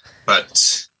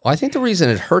 But I think the reason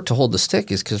it hurt to hold the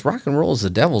stick is because rock and roll is the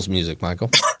devil's music, Michael.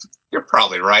 You're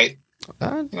probably right.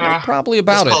 You're probably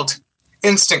about it. Called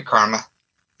instant karma.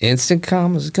 Instant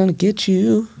karma is gonna get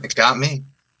you. It got me.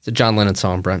 It's a John Lennon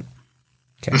song, Brent.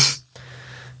 Okay.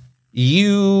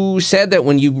 You said that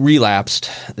when you relapsed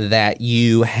that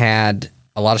you had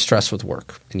a lot of stress with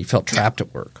work and you felt trapped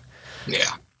at work.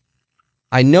 Yeah.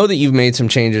 I know that you've made some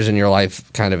changes in your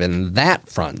life kind of in that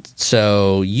front.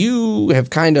 So you have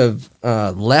kind of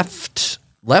left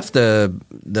the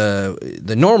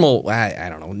normal, I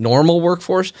don't know, normal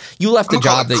workforce. You left the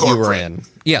job that you were in.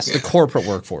 Yes, the corporate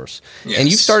workforce. Yes. And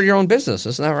you started your own business,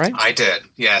 isn't that right? I did,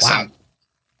 yes. Wow. I'm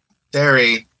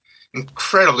very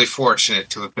incredibly fortunate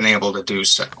to have been able to do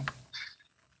so.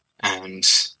 And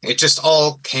it just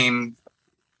all came,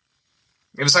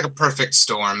 it was like a perfect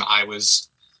storm. I was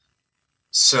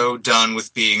so done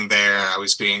with being there. I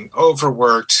was being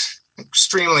overworked,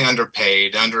 extremely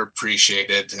underpaid,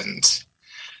 underappreciated, and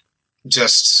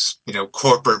just,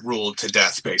 corporate ruled to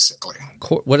death, basically.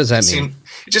 What does that mean?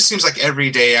 It just seems like every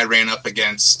day I ran up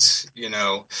against,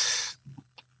 an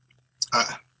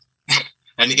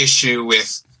issue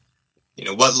with,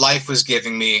 what life was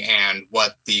giving me and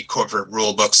what the corporate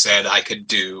rule book said I could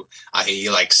do, i.e.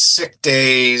 like sick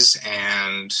days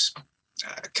and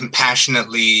compassionate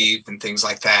leave and things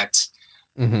like that.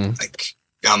 Mm-hmm. Like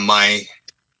my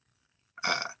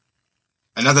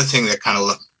another thing that kind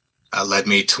of led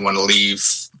me to want to leave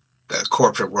the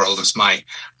corporate world was my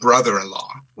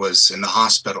brother-in-law was in the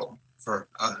hospital for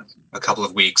a couple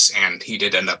of weeks, and he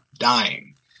did end up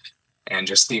dying. And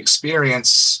just the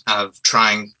experience of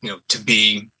trying, to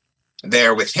be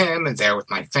there with him and there with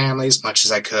my family as much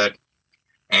as I could.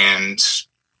 And,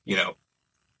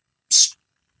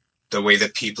 the way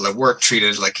that people at work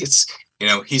treated, like it's,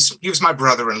 he was my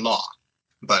brother-in-law,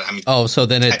 but I mean. Oh, so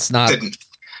then it's not. That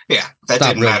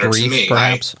didn't matter grief, to me.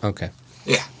 Perhaps. Okay.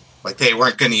 Yeah. Like they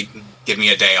weren't going to even give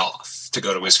me a day off to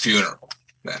go to his funeral.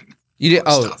 Then you did.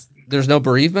 Oh, stuff. There's no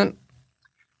bereavement?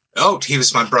 Oh, he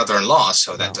was my brother-in-law,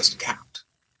 so that doesn't count.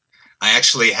 I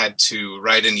actually had to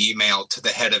write an email to the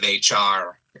head of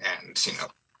HR and,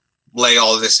 lay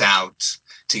all this out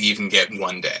to even get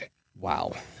one day.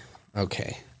 Wow.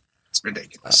 Okay. It's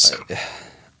ridiculous.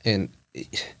 And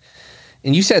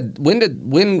you said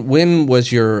when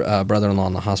was your brother-in-law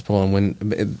in the hospital, and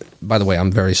when? By the way,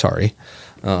 I'm very sorry.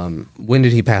 When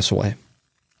did he pass away?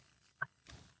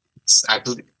 I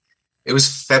believe it was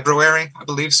February, I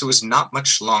believe. So it was not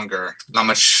much longer. Not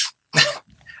much.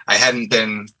 I hadn't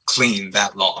been clean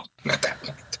that long at that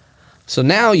point. So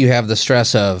now you have the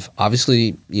stress of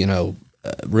obviously,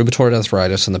 rheumatoid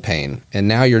arthritis and the pain, and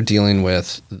now you're dealing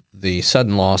with the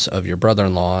sudden loss of your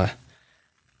brother-in-law,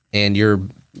 and you're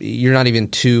not even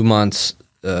 2 months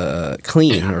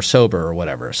clean or sober or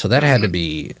whatever. So that had to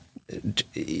be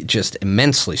just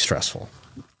immensely stressful.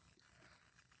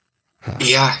 Huh.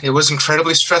 Yeah, it was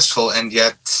incredibly stressful, and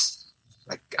yet,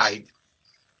 like I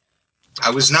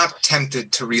was not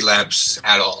tempted to relapse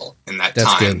at all in that time.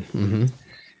 That's good. Mm-hmm.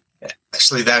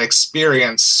 Actually, that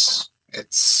experience,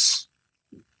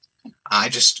 I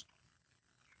just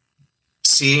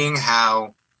seeing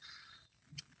how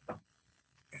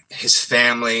his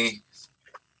family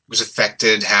was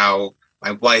affected, how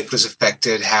my wife was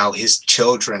affected, how his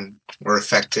children were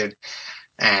affected,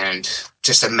 and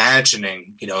just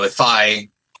imagining, if I,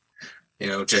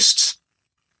 just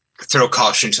throw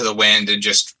caution to the wind and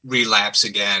just relapse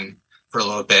again for a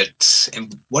little bit.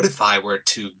 And what if I were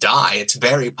to die? It's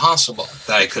very possible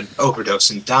that I could overdose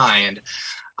and die. And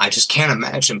I just can't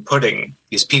imagine putting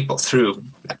these people through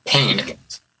that pain again.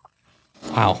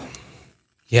 Wow.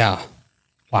 Yeah.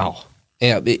 Wow.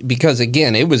 Yeah. Because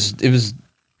again, it was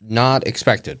not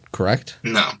expected, correct?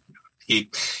 No. He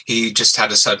just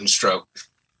had a sudden stroke.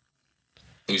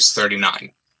 He was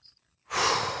 39.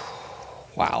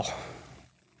 Wow.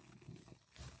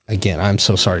 Again, I'm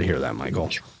so sorry to hear that, Michael.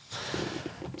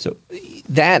 So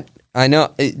that, I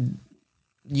know,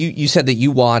 you said that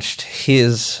you watched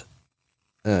his,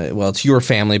 it's your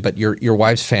family, but your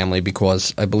wife's family,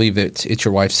 because I believe it's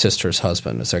your wife's sister's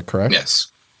husband. Is that correct?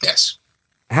 Yes.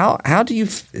 How did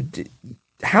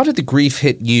the grief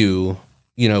hit you,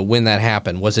 when that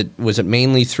happened? Was it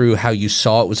mainly through how you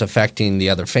saw it was affecting the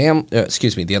other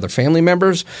family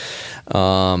members?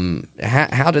 How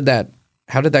did that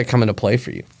come into play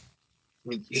for you?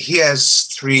 He has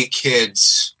 3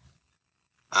 kids,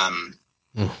 2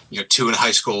 in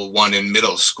high school, 1 in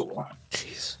middle school.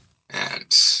 Jeez. And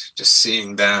just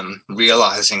seeing them,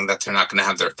 realizing that they're not going to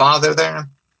have their father there,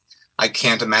 I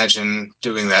can't imagine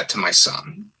doing that to my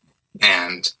son.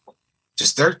 And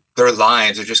just their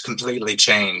lives are just completely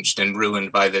changed and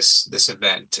ruined by this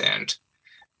event. And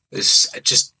there's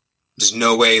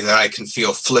no way that I can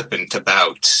feel flippant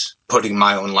about putting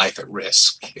my own life at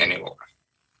risk anymore.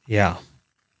 Yeah.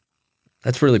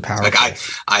 That's really powerful. Like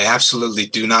I absolutely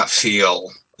do not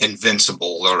feel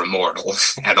invincible or immortal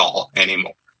at all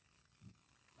anymore.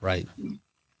 Right.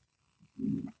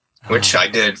 Which I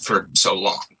did for so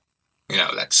long.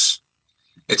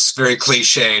 It's very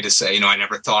cliche to say, I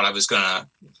never thought I was going to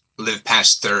live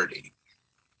past 30.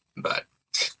 But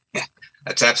yeah,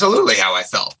 that's absolutely how I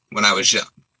felt when I was young.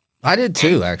 I did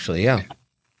too, actually, yeah.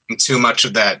 And too much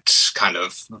of that kind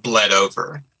of bled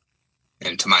over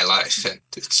into my life. And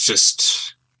it's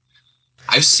just,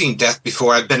 I've seen death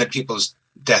before. I've been at people's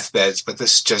deathbeds, but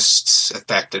this just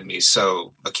affected me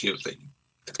so acutely.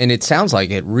 And it sounds like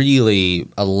it really,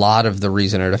 a lot of the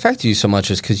reason it affected you so much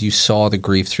is because you saw the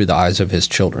grief through the eyes of his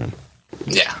children.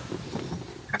 Yeah,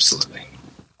 absolutely.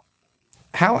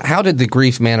 How did the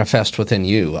grief manifest within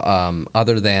you,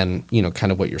 other than,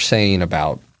 kind of what you're saying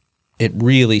about it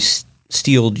really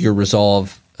steeled your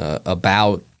resolve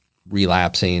about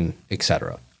relapsing,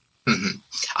 etc.? Mm-hmm.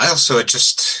 I also, it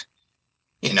just,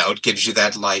 it gives you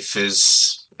that life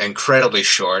is incredibly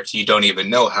short. You don't even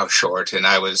know how short. And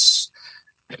I was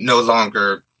no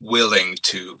longer willing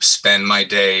to spend my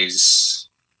days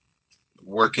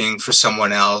working for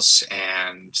someone else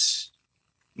and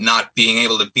not being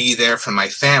able to be there for my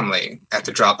family at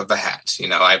the drop of a hat.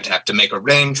 I would have to make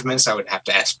arrangements. I would have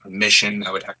to ask permission.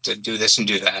 I would have to do this and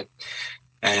do that.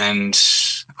 And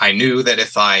I knew that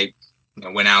if I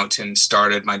went out and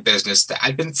started my business, that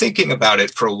I'd been thinking about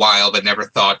it for a while, but never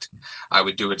thought I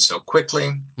would do it so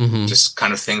quickly. Mm-hmm. Just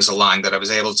kind of things aligned that I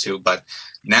was able to. But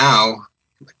now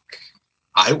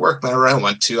I work whenever I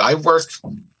want to. I work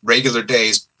regular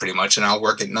days pretty much, and I'll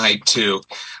work at night too.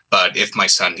 But if my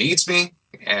son needs me,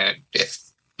 and if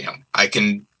I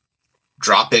can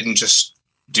drop it and just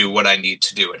do what I need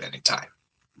to do at any time.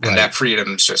 Right. And that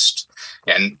freedom is just,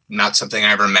 and not something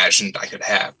I ever imagined I could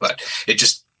have. But it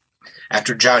just,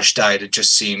 after Josh died, it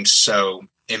just seemed so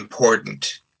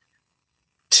important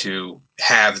to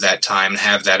have that time,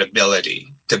 have that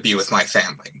ability to be with my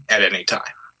family at any time.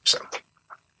 So.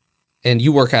 And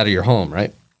you work out of your home,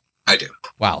 right? I do.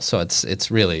 Wow. So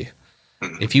it's really,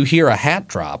 if you hear a hat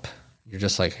drop, you're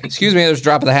just like, excuse me, there's a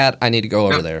drop of the hat. I need to go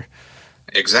over there.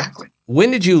 Exactly. When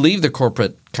did you leave the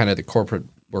corporate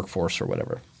workforce or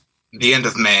whatever? The end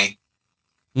of May.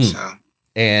 So.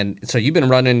 And so you've been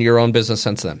running your own business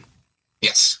since then?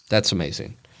 Yes. That's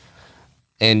amazing.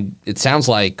 And it sounds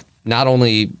like not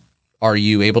only are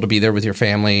you able to be there with your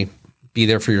family, be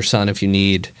there for your son if you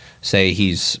need, say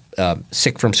he's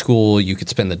sick from school, you could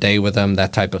spend the day with him,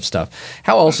 that type of stuff.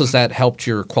 How else has that helped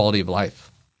your quality of life?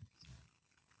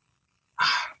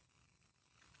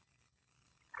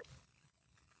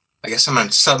 I guess I'm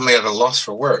suddenly at a loss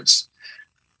for words.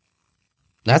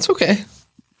 That's okay.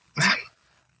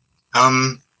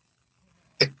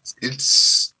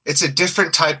 It's a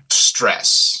different type of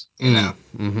stress, know.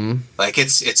 Mm-hmm. Like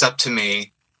it's up to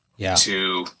me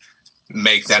to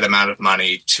make that amount of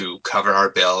money to cover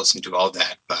our bills and do all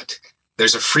that. But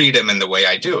there's a freedom in the way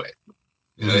I do it.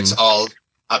 It's all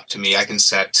up to me. I can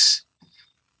set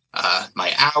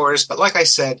my hours. But like I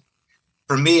said,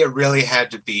 for me, it really had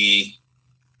to be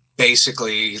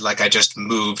basically like I just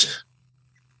moved.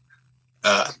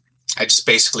 I just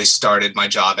basically started my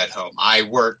job at home. I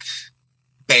work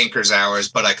banker's hours,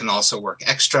 but I can also work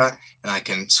extra and I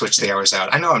can switch the hours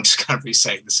out. I know I'm just going to be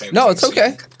saying the same. No, it's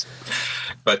okay.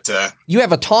 But you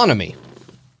have autonomy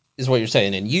is what you're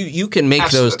saying. And you can make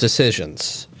absolutely. those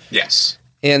decisions. Yes.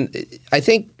 And I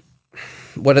think,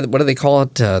 what do they call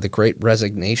it? The Great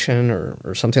Resignation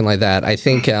or something like that. I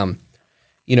think,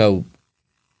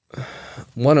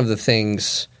 one of the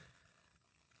things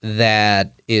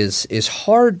that is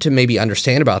hard to maybe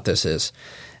understand about this is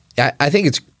I think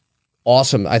it's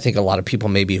awesome. I think a lot of people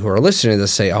maybe who are listening to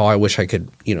this say, oh, I wish I could,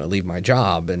 leave my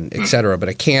job and et cetera, but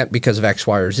I can't because of X,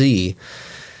 Y, or Z.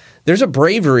 There's a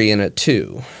bravery in it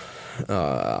too,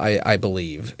 I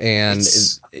believe. And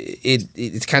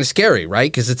it's kind of scary,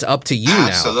 right? Because it's up to you now.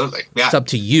 Absolutely. Yeah. It's up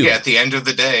to you. Yeah, at the end of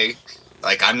the day,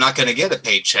 like I'm not going to get a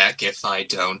paycheck if I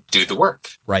don't do the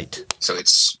work. Right. So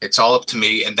it's all up to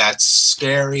me, and that's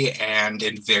scary and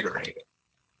invigorating.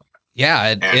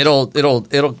 Yeah, it'll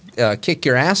kick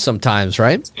your ass sometimes,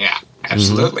 right? Yeah,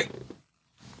 absolutely.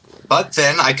 Mm-hmm. But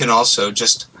then I can also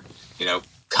just,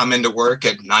 come into work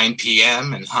at 9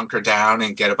 p.m. and hunker down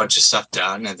and get a bunch of stuff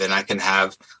done, and then I can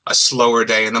have a slower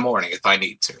day in the morning if I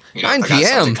need to. 9 if I got p.m.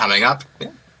 something coming up. Yeah.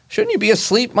 Shouldn't you be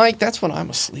asleep, Mike? That's when I'm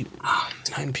asleep.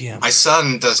 9 p.m. My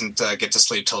son doesn't get to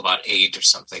sleep till about 8 or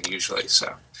something usually.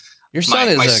 So your son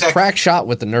is a crack shot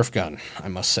with the Nerf gun, I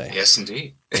must say. Yes,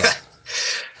 indeed. Yeah.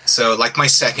 So like my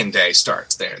second day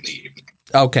starts there in the evening.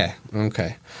 Okay.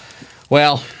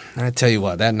 Well, I tell you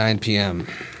what, that 9 p.m.,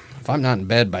 if I'm not in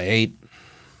bed by 8,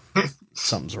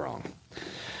 something's wrong.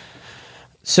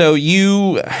 So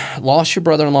you lost your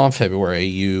brother-in-law in February.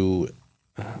 You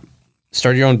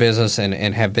started your own business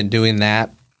and have been doing that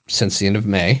since the end of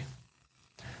May.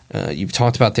 You've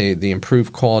talked about the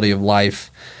improved quality of life.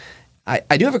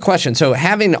 I do have a question. So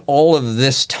having all of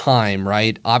this time,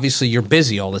 right? Obviously, you're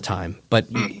busy all the time,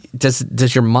 but do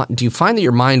you find that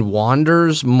your mind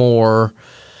wanders more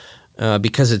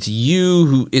because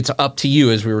it's up to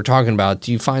you, as we were talking about?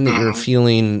 Do you find that you're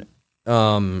feeling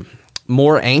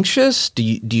more anxious? Do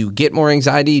you get more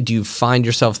anxiety? Do you find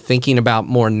yourself thinking about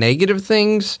more negative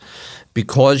things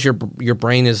because your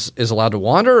brain is allowed to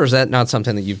wander, or is that not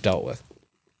something that you've dealt with?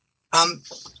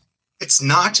 It's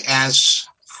not as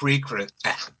frequent.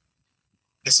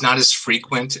 It's not as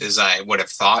frequent as I would have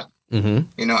thought.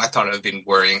 Mm-hmm. I thought I've been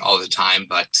worrying all the time,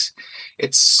 but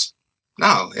that's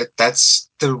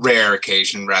the rare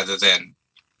occasion rather than,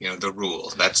 the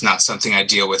rule. That's not something I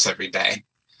deal with every day.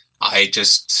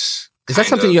 Is that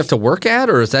something you have to work at,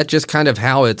 or is that just kind of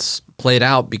how it's played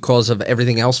out because of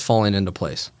everything else falling into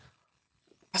place?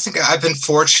 I think I've been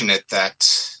fortunate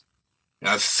that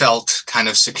I've felt kind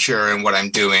of secure in what I'm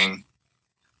doing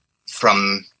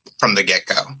from the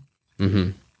get-go.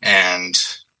 Mm-hmm. And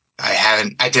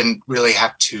I didn't really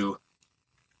have to,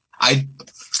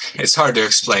 it's hard to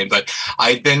explain, but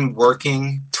I've been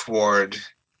working toward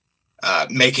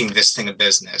making this thing a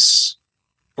business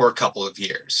for a couple of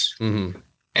years. Mm-hmm.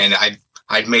 And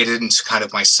I'd made it into kind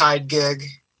of my side gig,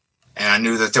 and I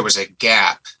knew that there was a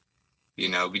gap,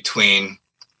 between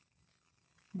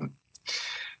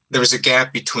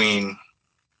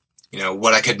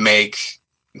what I could make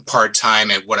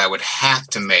part-time and what I would have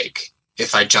to make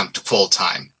if I jumped to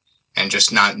full-time, and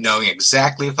just not knowing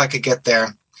exactly if I could get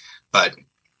there. But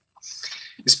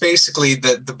it's basically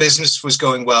the business was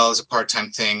going well as a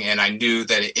part-time thing, and I knew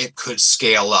that it could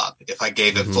scale up if I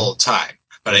gave it full-time.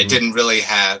 But I didn't really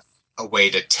have a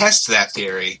way to test that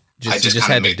theory. I just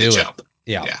kind of made the jump.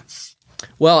 Yeah.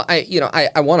 Well,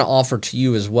 I want to offer to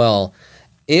you as well,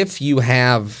 if you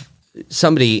have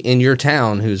somebody in your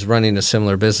town who's running a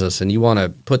similar business and you want to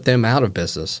put them out of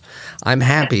business, I'm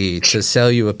happy to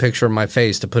sell you a picture of my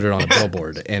face to put it on a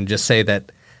billboard and just say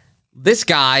that this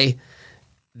guy,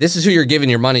 this is who you're giving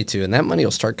your money to, and that money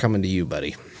will start coming to you,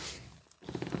 buddy.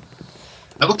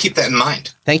 I will keep that in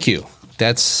mind. Thank you.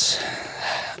 That's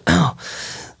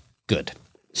good.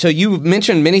 So you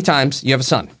mentioned many times you have a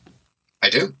son. I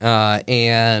do.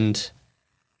 And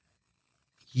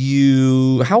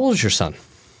how old is your son?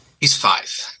 He's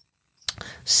 5.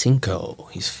 Cinco.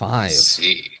 He's 5.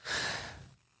 See.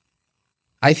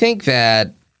 I think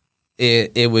that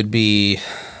it would be,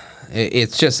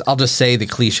 I'll just say the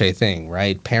cliche thing,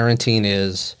 right?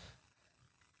 Parenting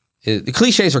the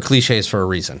cliches are cliches for a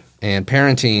reason. And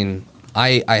parenting,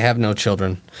 I have no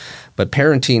children, but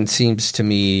parenting seems to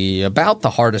me about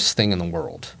the hardest thing in the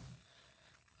world.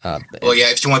 Well, yeah,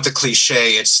 if you want the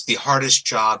cliche, it's the hardest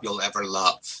job you'll ever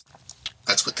love.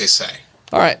 That's what they say.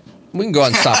 All right, we can go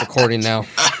ahead and stop recording now.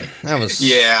 That was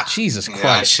Jesus Christ,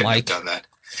 I shouldn't have done that.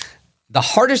 The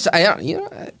hardest,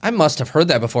 I must have heard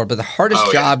that before, but the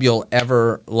hardest job you'll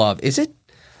ever love. Is it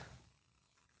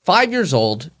 5 years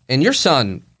old? And your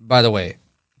son, by the way,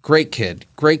 great kid.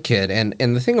 And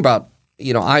the thing about,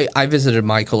 I visited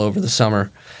Michael over the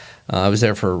summer. I was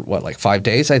there for 5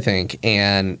 days, I think.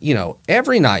 And,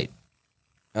 every night,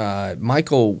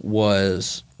 Michael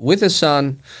was with his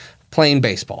son playing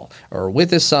baseball, or with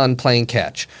his son playing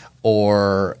catch,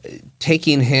 or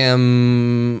taking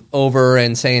him over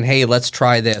and saying, hey, let's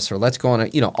try this, or let's go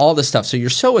on all this stuff. So you're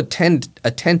so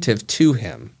attentive to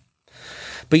him.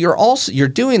 But you're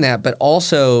doing that, but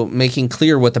also making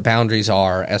clear what the boundaries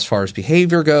are as far as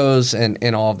behavior goes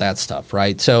and all of that stuff,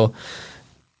 right? So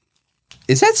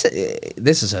this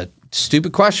is a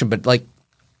stupid question, but do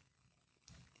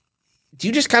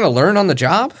you just kind of learn on the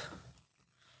job?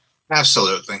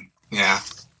 Absolutely. Yeah.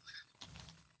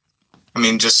 I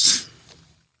mean,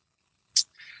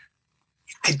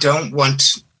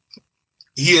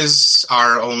 he is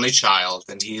our only child,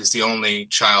 and he is the only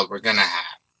child we're going to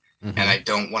have. Mm-hmm. And I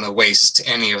don't want to waste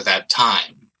any of that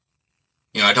time.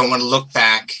 I don't want to look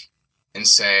back and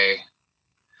say,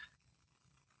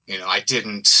 I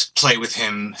didn't play with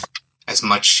him as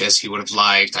much as he would have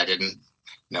liked. I didn't,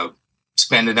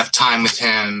 spend enough time with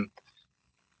him.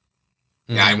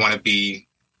 Mm-hmm. I want to be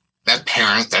that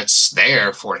parent that's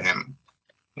there for him,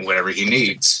 whatever he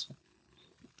needs.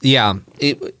 Yeah.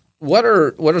 What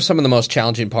are some of the most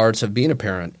challenging parts of being a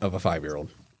parent of a 5-year-old?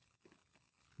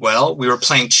 Well, we were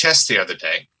playing chess the other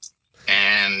day,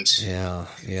 and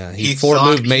he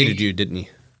four-move mated you, didn't he?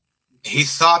 He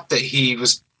thought that he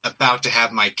was about to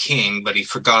have my king, but he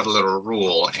forgot a little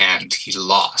rule, and he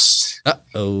lost.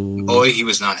 Uh-oh. Boy, he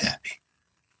was not happy.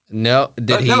 No,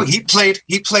 No, he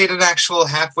played an actual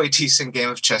halfway decent game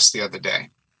of chess the other day.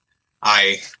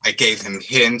 I gave him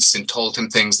hints and told him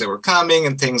things that were coming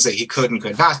and things that he could and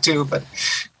could not do, but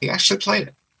he actually played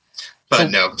it. But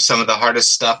no, some of the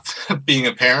hardest stuff being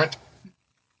a parent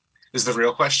is the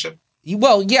real question.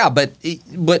 Well, yeah, but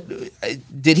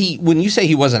did he, when you say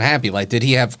he wasn't happy, like, did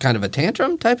he have kind of a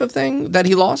tantrum type of thing that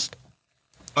he lost?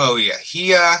 Oh,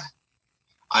 yeah.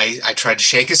 I tried to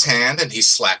shake his hand and he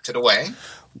slapped it away.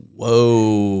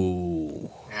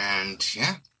 Whoa. And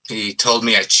yeah, he told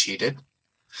me I cheated.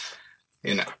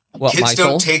 Well, kids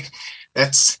Michael, don't take,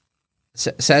 that's.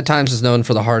 Sad Times is known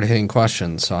for the hard-hitting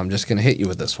questions, so I'm just going to hit you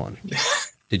with this one.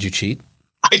 Did you cheat?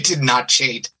 I did not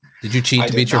cheat. Did you cheat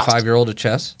to beat your 5-year-old at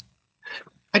chess?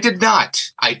 I did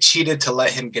not. I cheated to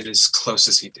let him get as close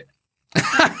as he did.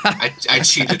 I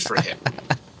cheated for him.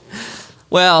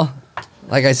 Well,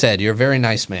 like I said, you're a very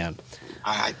nice man.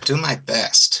 I do my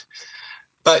best.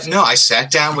 But no, I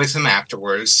sat down with him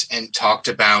afterwards and talked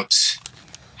about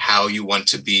how you want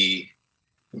to be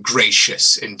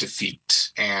gracious in defeat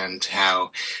and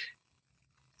how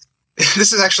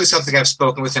this is actually something I've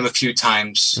spoken with him a few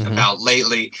times about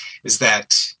lately, is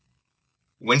that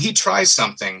when he tries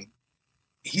something,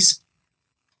 he's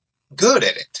good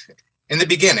at it in the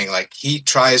beginning. Like, he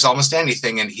tries almost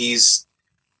anything and he's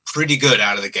pretty good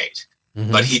out of the gate,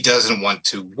 but he doesn't want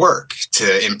to work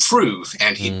to improve.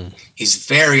 And he's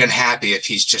very unhappy if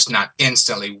he's just not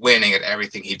instantly winning at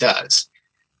everything he does.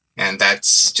 And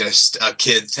that's just a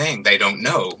kid thing. They don't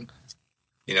know,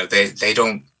 they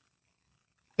don't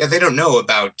know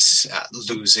about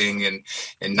losing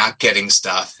and not getting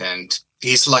stuff. And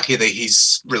he's lucky that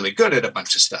he's really good at a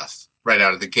bunch of stuff right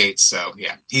out of the gate. So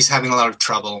yeah, he's having a lot of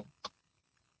trouble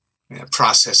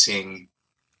processing.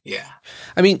 Yeah.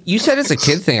 I mean, you said it's a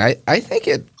kid thing. I think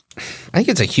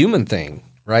it's a human thing,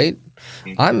 right?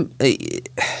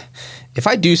 If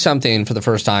I do something for the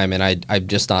first time and I'm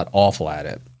just not awful at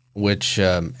it, which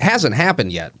hasn't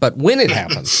happened yet, but when it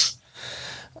happens,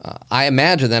 I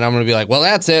imagine that I'm going to be like, well,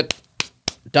 that's it,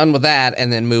 done with that,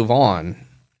 and then move on.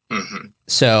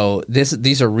 So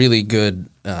these are really good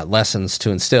lessons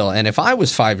to instill. And if I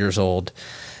was 5 years old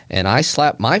and I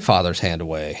slapped my father's hand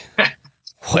away,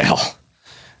 well,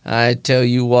 I tell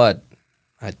you what.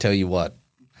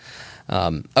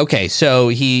 Okay, so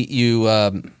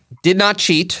you did not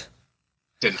cheat.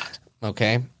 Did not.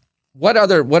 Okay. What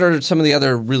are some of the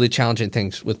other really challenging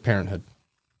things with parenthood?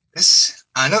 This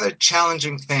another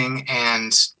challenging thing,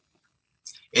 and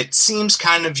it seems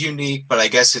kind of unique, but I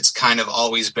guess it's kind of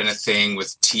always been a thing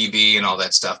with TV and all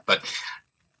that stuff. But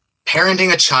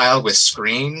parenting a child with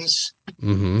screens,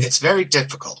 it's very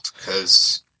difficult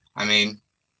because, I mean,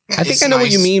 I think I know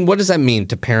what you mean. What does that mean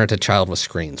to parent a child with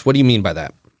screens? What do you mean by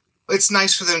that? It's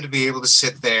nice for them to be able to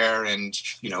sit there and,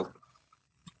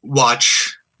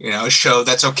 watch, a show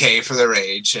that's okay for their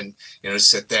age and,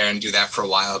 sit there and do that for a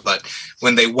while. But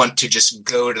when they want to just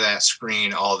go to that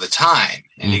screen all the time,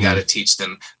 and you got to teach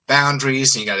them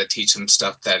boundaries and you got to teach them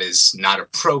stuff that is not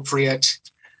appropriate.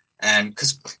 And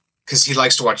because he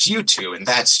likes to watch YouTube, and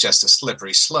that's just a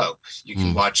slippery slope. You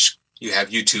can you have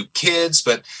YouTube Kids,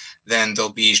 but then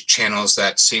there'll be channels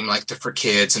that seem like they're for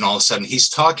kids, and all of a sudden he's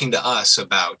talking to us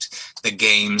about the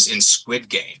games in Squid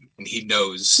Game, and he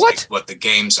knows what the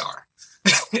games are.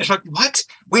 It's like, what?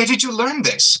 Where did you learn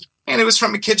this? And it was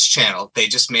from a kids channel. They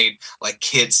just made like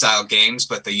kid style games,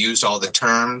 but they used all the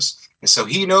terms. And so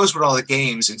he knows what all the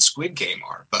games in Squid Game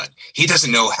are, but he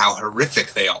doesn't know how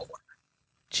horrific they all were.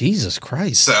 Jesus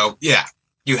Christ. So yeah,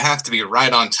 you have to be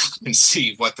right on top and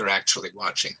see what they're actually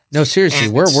watching. No, seriously,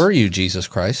 where were you, Jesus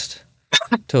Christ,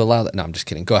 to allow that? No, I'm just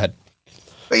kidding. Go ahead.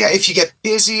 But yeah, if you get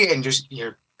busy and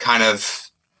you're kind of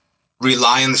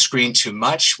rely on the screen too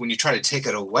much, when you try to take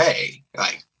it away,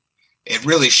 like, it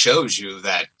really shows you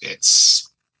that it's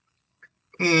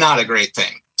not a great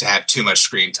thing to have too much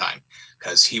screen time,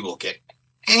 because he will get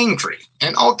angry,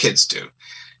 and all kids do.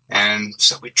 And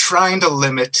so we're trying to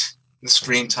limit the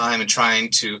screen time and trying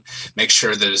to make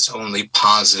sure that it's only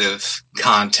positive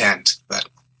content, but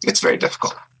it's very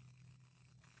difficult.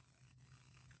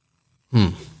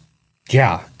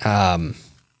 Yeah.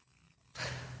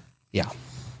 Yeah.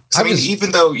 I mean,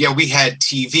 even though, we had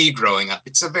TV growing up,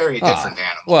 it's a very different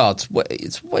animal. Well,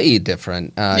 it's way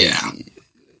different.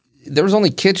 There was only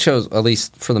kid shows, at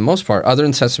least for the most part, other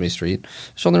than Sesame Street.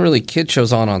 There's only really kid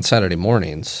shows on Saturday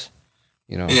mornings.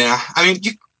 Yeah, I mean,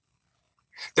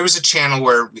 there was a channel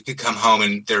where we could come home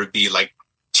and there would be like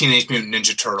Teenage Mutant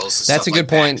Ninja Turtles. That's a good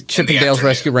point. Chip and Dale's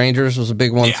Rescue Rangers was a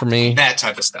big one for me. That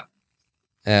type of stuff.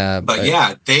 But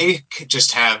yeah, they could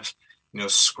just have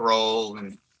scroll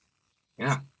and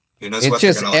who knows it's what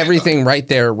just everything right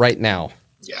there, right now.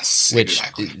 Yes, which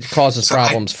exactly. causes So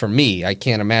problems for me. Which causes problems for me. I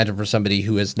can't imagine for somebody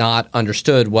who has not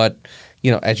understood what,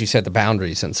 as you said, the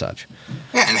boundaries and such.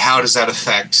 Yeah, and how does that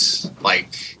affect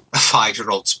like a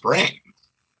 5-year-old's brain?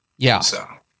 Yeah.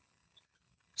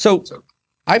 So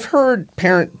I've heard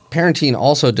parenting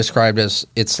also described as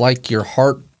it's like your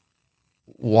heart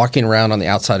walking around on the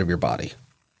outside of your body.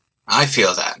 I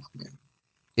feel that.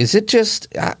 Is it just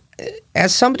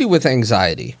as somebody with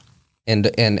anxiety and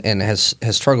has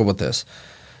struggled with this?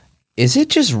 Is it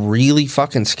just really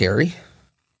fucking scary?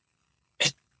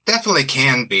 It definitely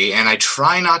can be, and I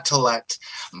try not to let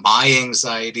my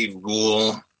anxiety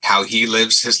rule how he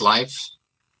lives his life.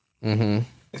 Mm-hmm.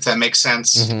 If that makes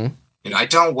sense. Mm-hmm. I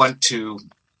don't want to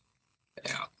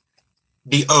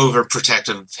be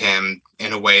overprotective of him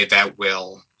in a way that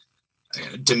will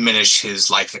diminish his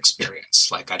life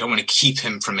experience. Like, I don't want to keep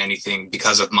him from anything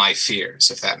because of my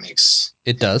fears, if that makes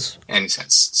it does any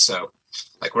sense. So,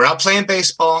 like, we're out playing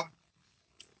baseball.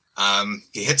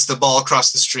 He hits the ball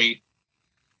across the street.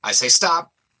 I say,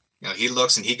 stop. He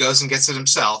looks and he goes and gets it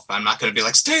himself. I'm not going to be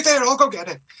like, stay there, I'll go get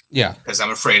it. Yeah. Because I'm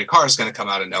afraid a car is going to come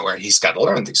out of nowhere. He's got to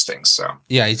learn these things. So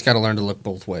yeah, he's got to learn to look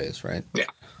both ways, right? Yeah.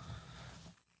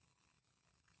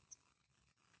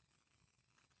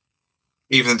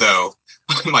 Even though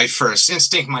my first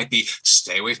instinct might be,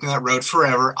 stay away from that road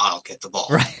forever, I'll get the ball.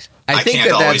 Right. I think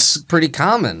that's pretty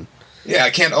common. Yeah, I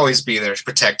can't always be there to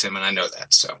protect him, and I know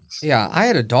that. So yeah, I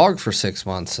had a dog for 6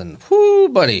 months, and whoo,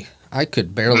 buddy, I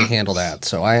could barely handle that.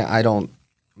 So I don't.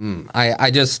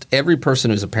 I just, every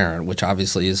person who's a parent, which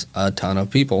obviously is a ton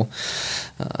of people,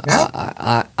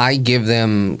 I give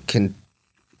them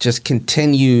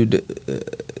continued.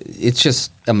 It's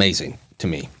just amazing to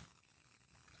me.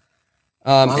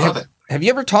 I love it. Have you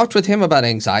ever talked with him about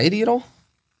anxiety at all?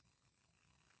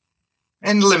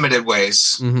 In limited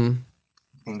ways.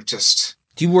 Mm-hmm. Just.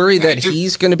 Do you worry that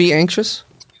he's going to be anxious?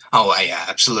 Oh, yeah,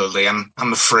 absolutely. I'm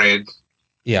afraid.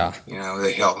 Yeah.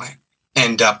 That he'll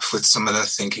end up with some of the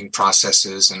thinking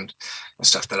processes and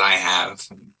stuff that I have.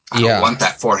 I don't want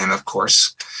that for him, of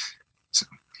course. So.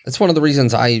 That's one of the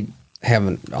reasons I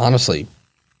haven't, honestly,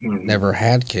 never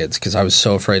had kids, because I was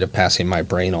so afraid of passing my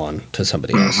brain on to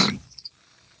somebody else.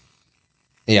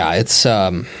 Yeah, it's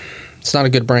not a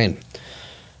good brain.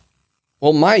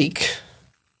 Well, Mike,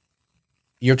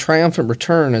 your triumphant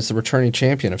return as the returning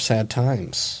champion of Sad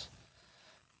Times.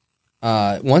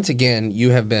 Once again,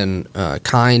 you have been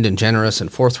kind and generous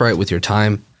and forthright with your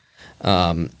time.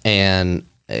 And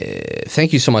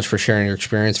thank you so much for sharing your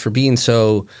experience, for being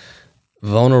so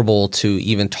vulnerable to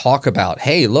even talk about,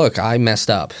 hey, look, I messed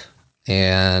up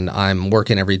and I'm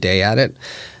working every day at it.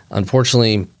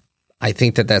 Unfortunately, I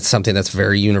think that that's something that's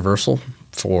very universal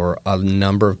for a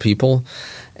number of people.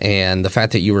 And the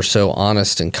fact that you were so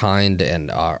honest and kind and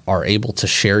are able to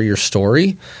share your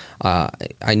story,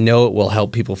 I know it will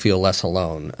help people feel less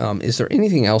alone. Is there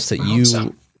anything else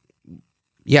that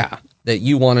that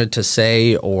you wanted to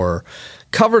say or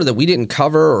cover that we didn't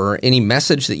cover, or any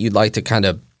message that you'd like to kind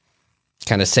of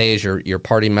say as your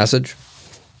party message?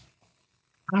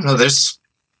 I don't know. There's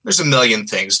a million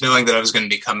things. Knowing that I was going to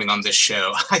be coming on this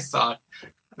show, I thought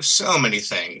of so many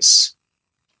things,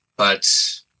 but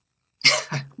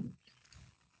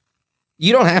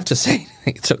you don't have to say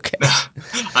anything. It's okay.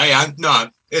 I'm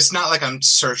not. It's not like I'm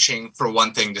searching for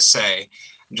one thing to say.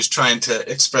 I'm just trying to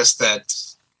express that.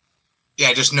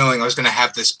 Yeah, just knowing I was going to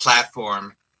have this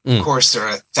platform. Of course, there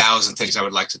are 1,000 things I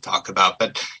would like to talk about,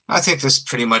 but I think this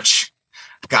pretty much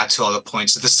got to all the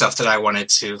points of the stuff that I wanted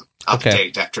to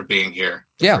update after being here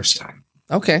the first time.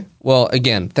 Okay. Well,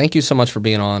 again, thank you so much for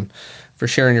being on, for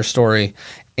sharing your story,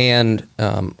 and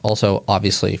also,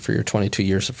 obviously, for your 22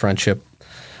 years of friendship.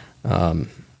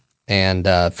 And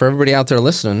for everybody out there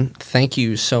listening, thank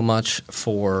you so much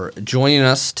for joining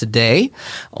us today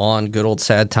on Good Old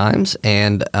Sad Times.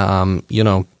 And,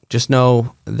 just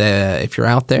know that if you're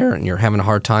out there and you're having a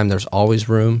hard time, there's always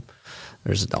room.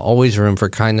 There's always room for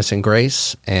kindness and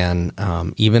grace. And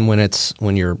even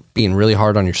when you're being really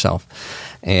hard on yourself.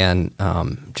 And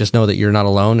just know that you're not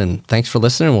alone. And thanks for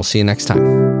listening. We'll see you next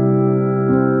time.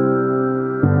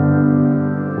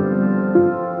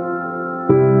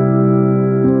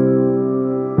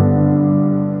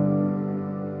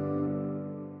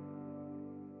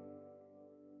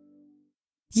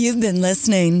 You've been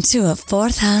listening to A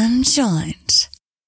Fourth Hand Joint.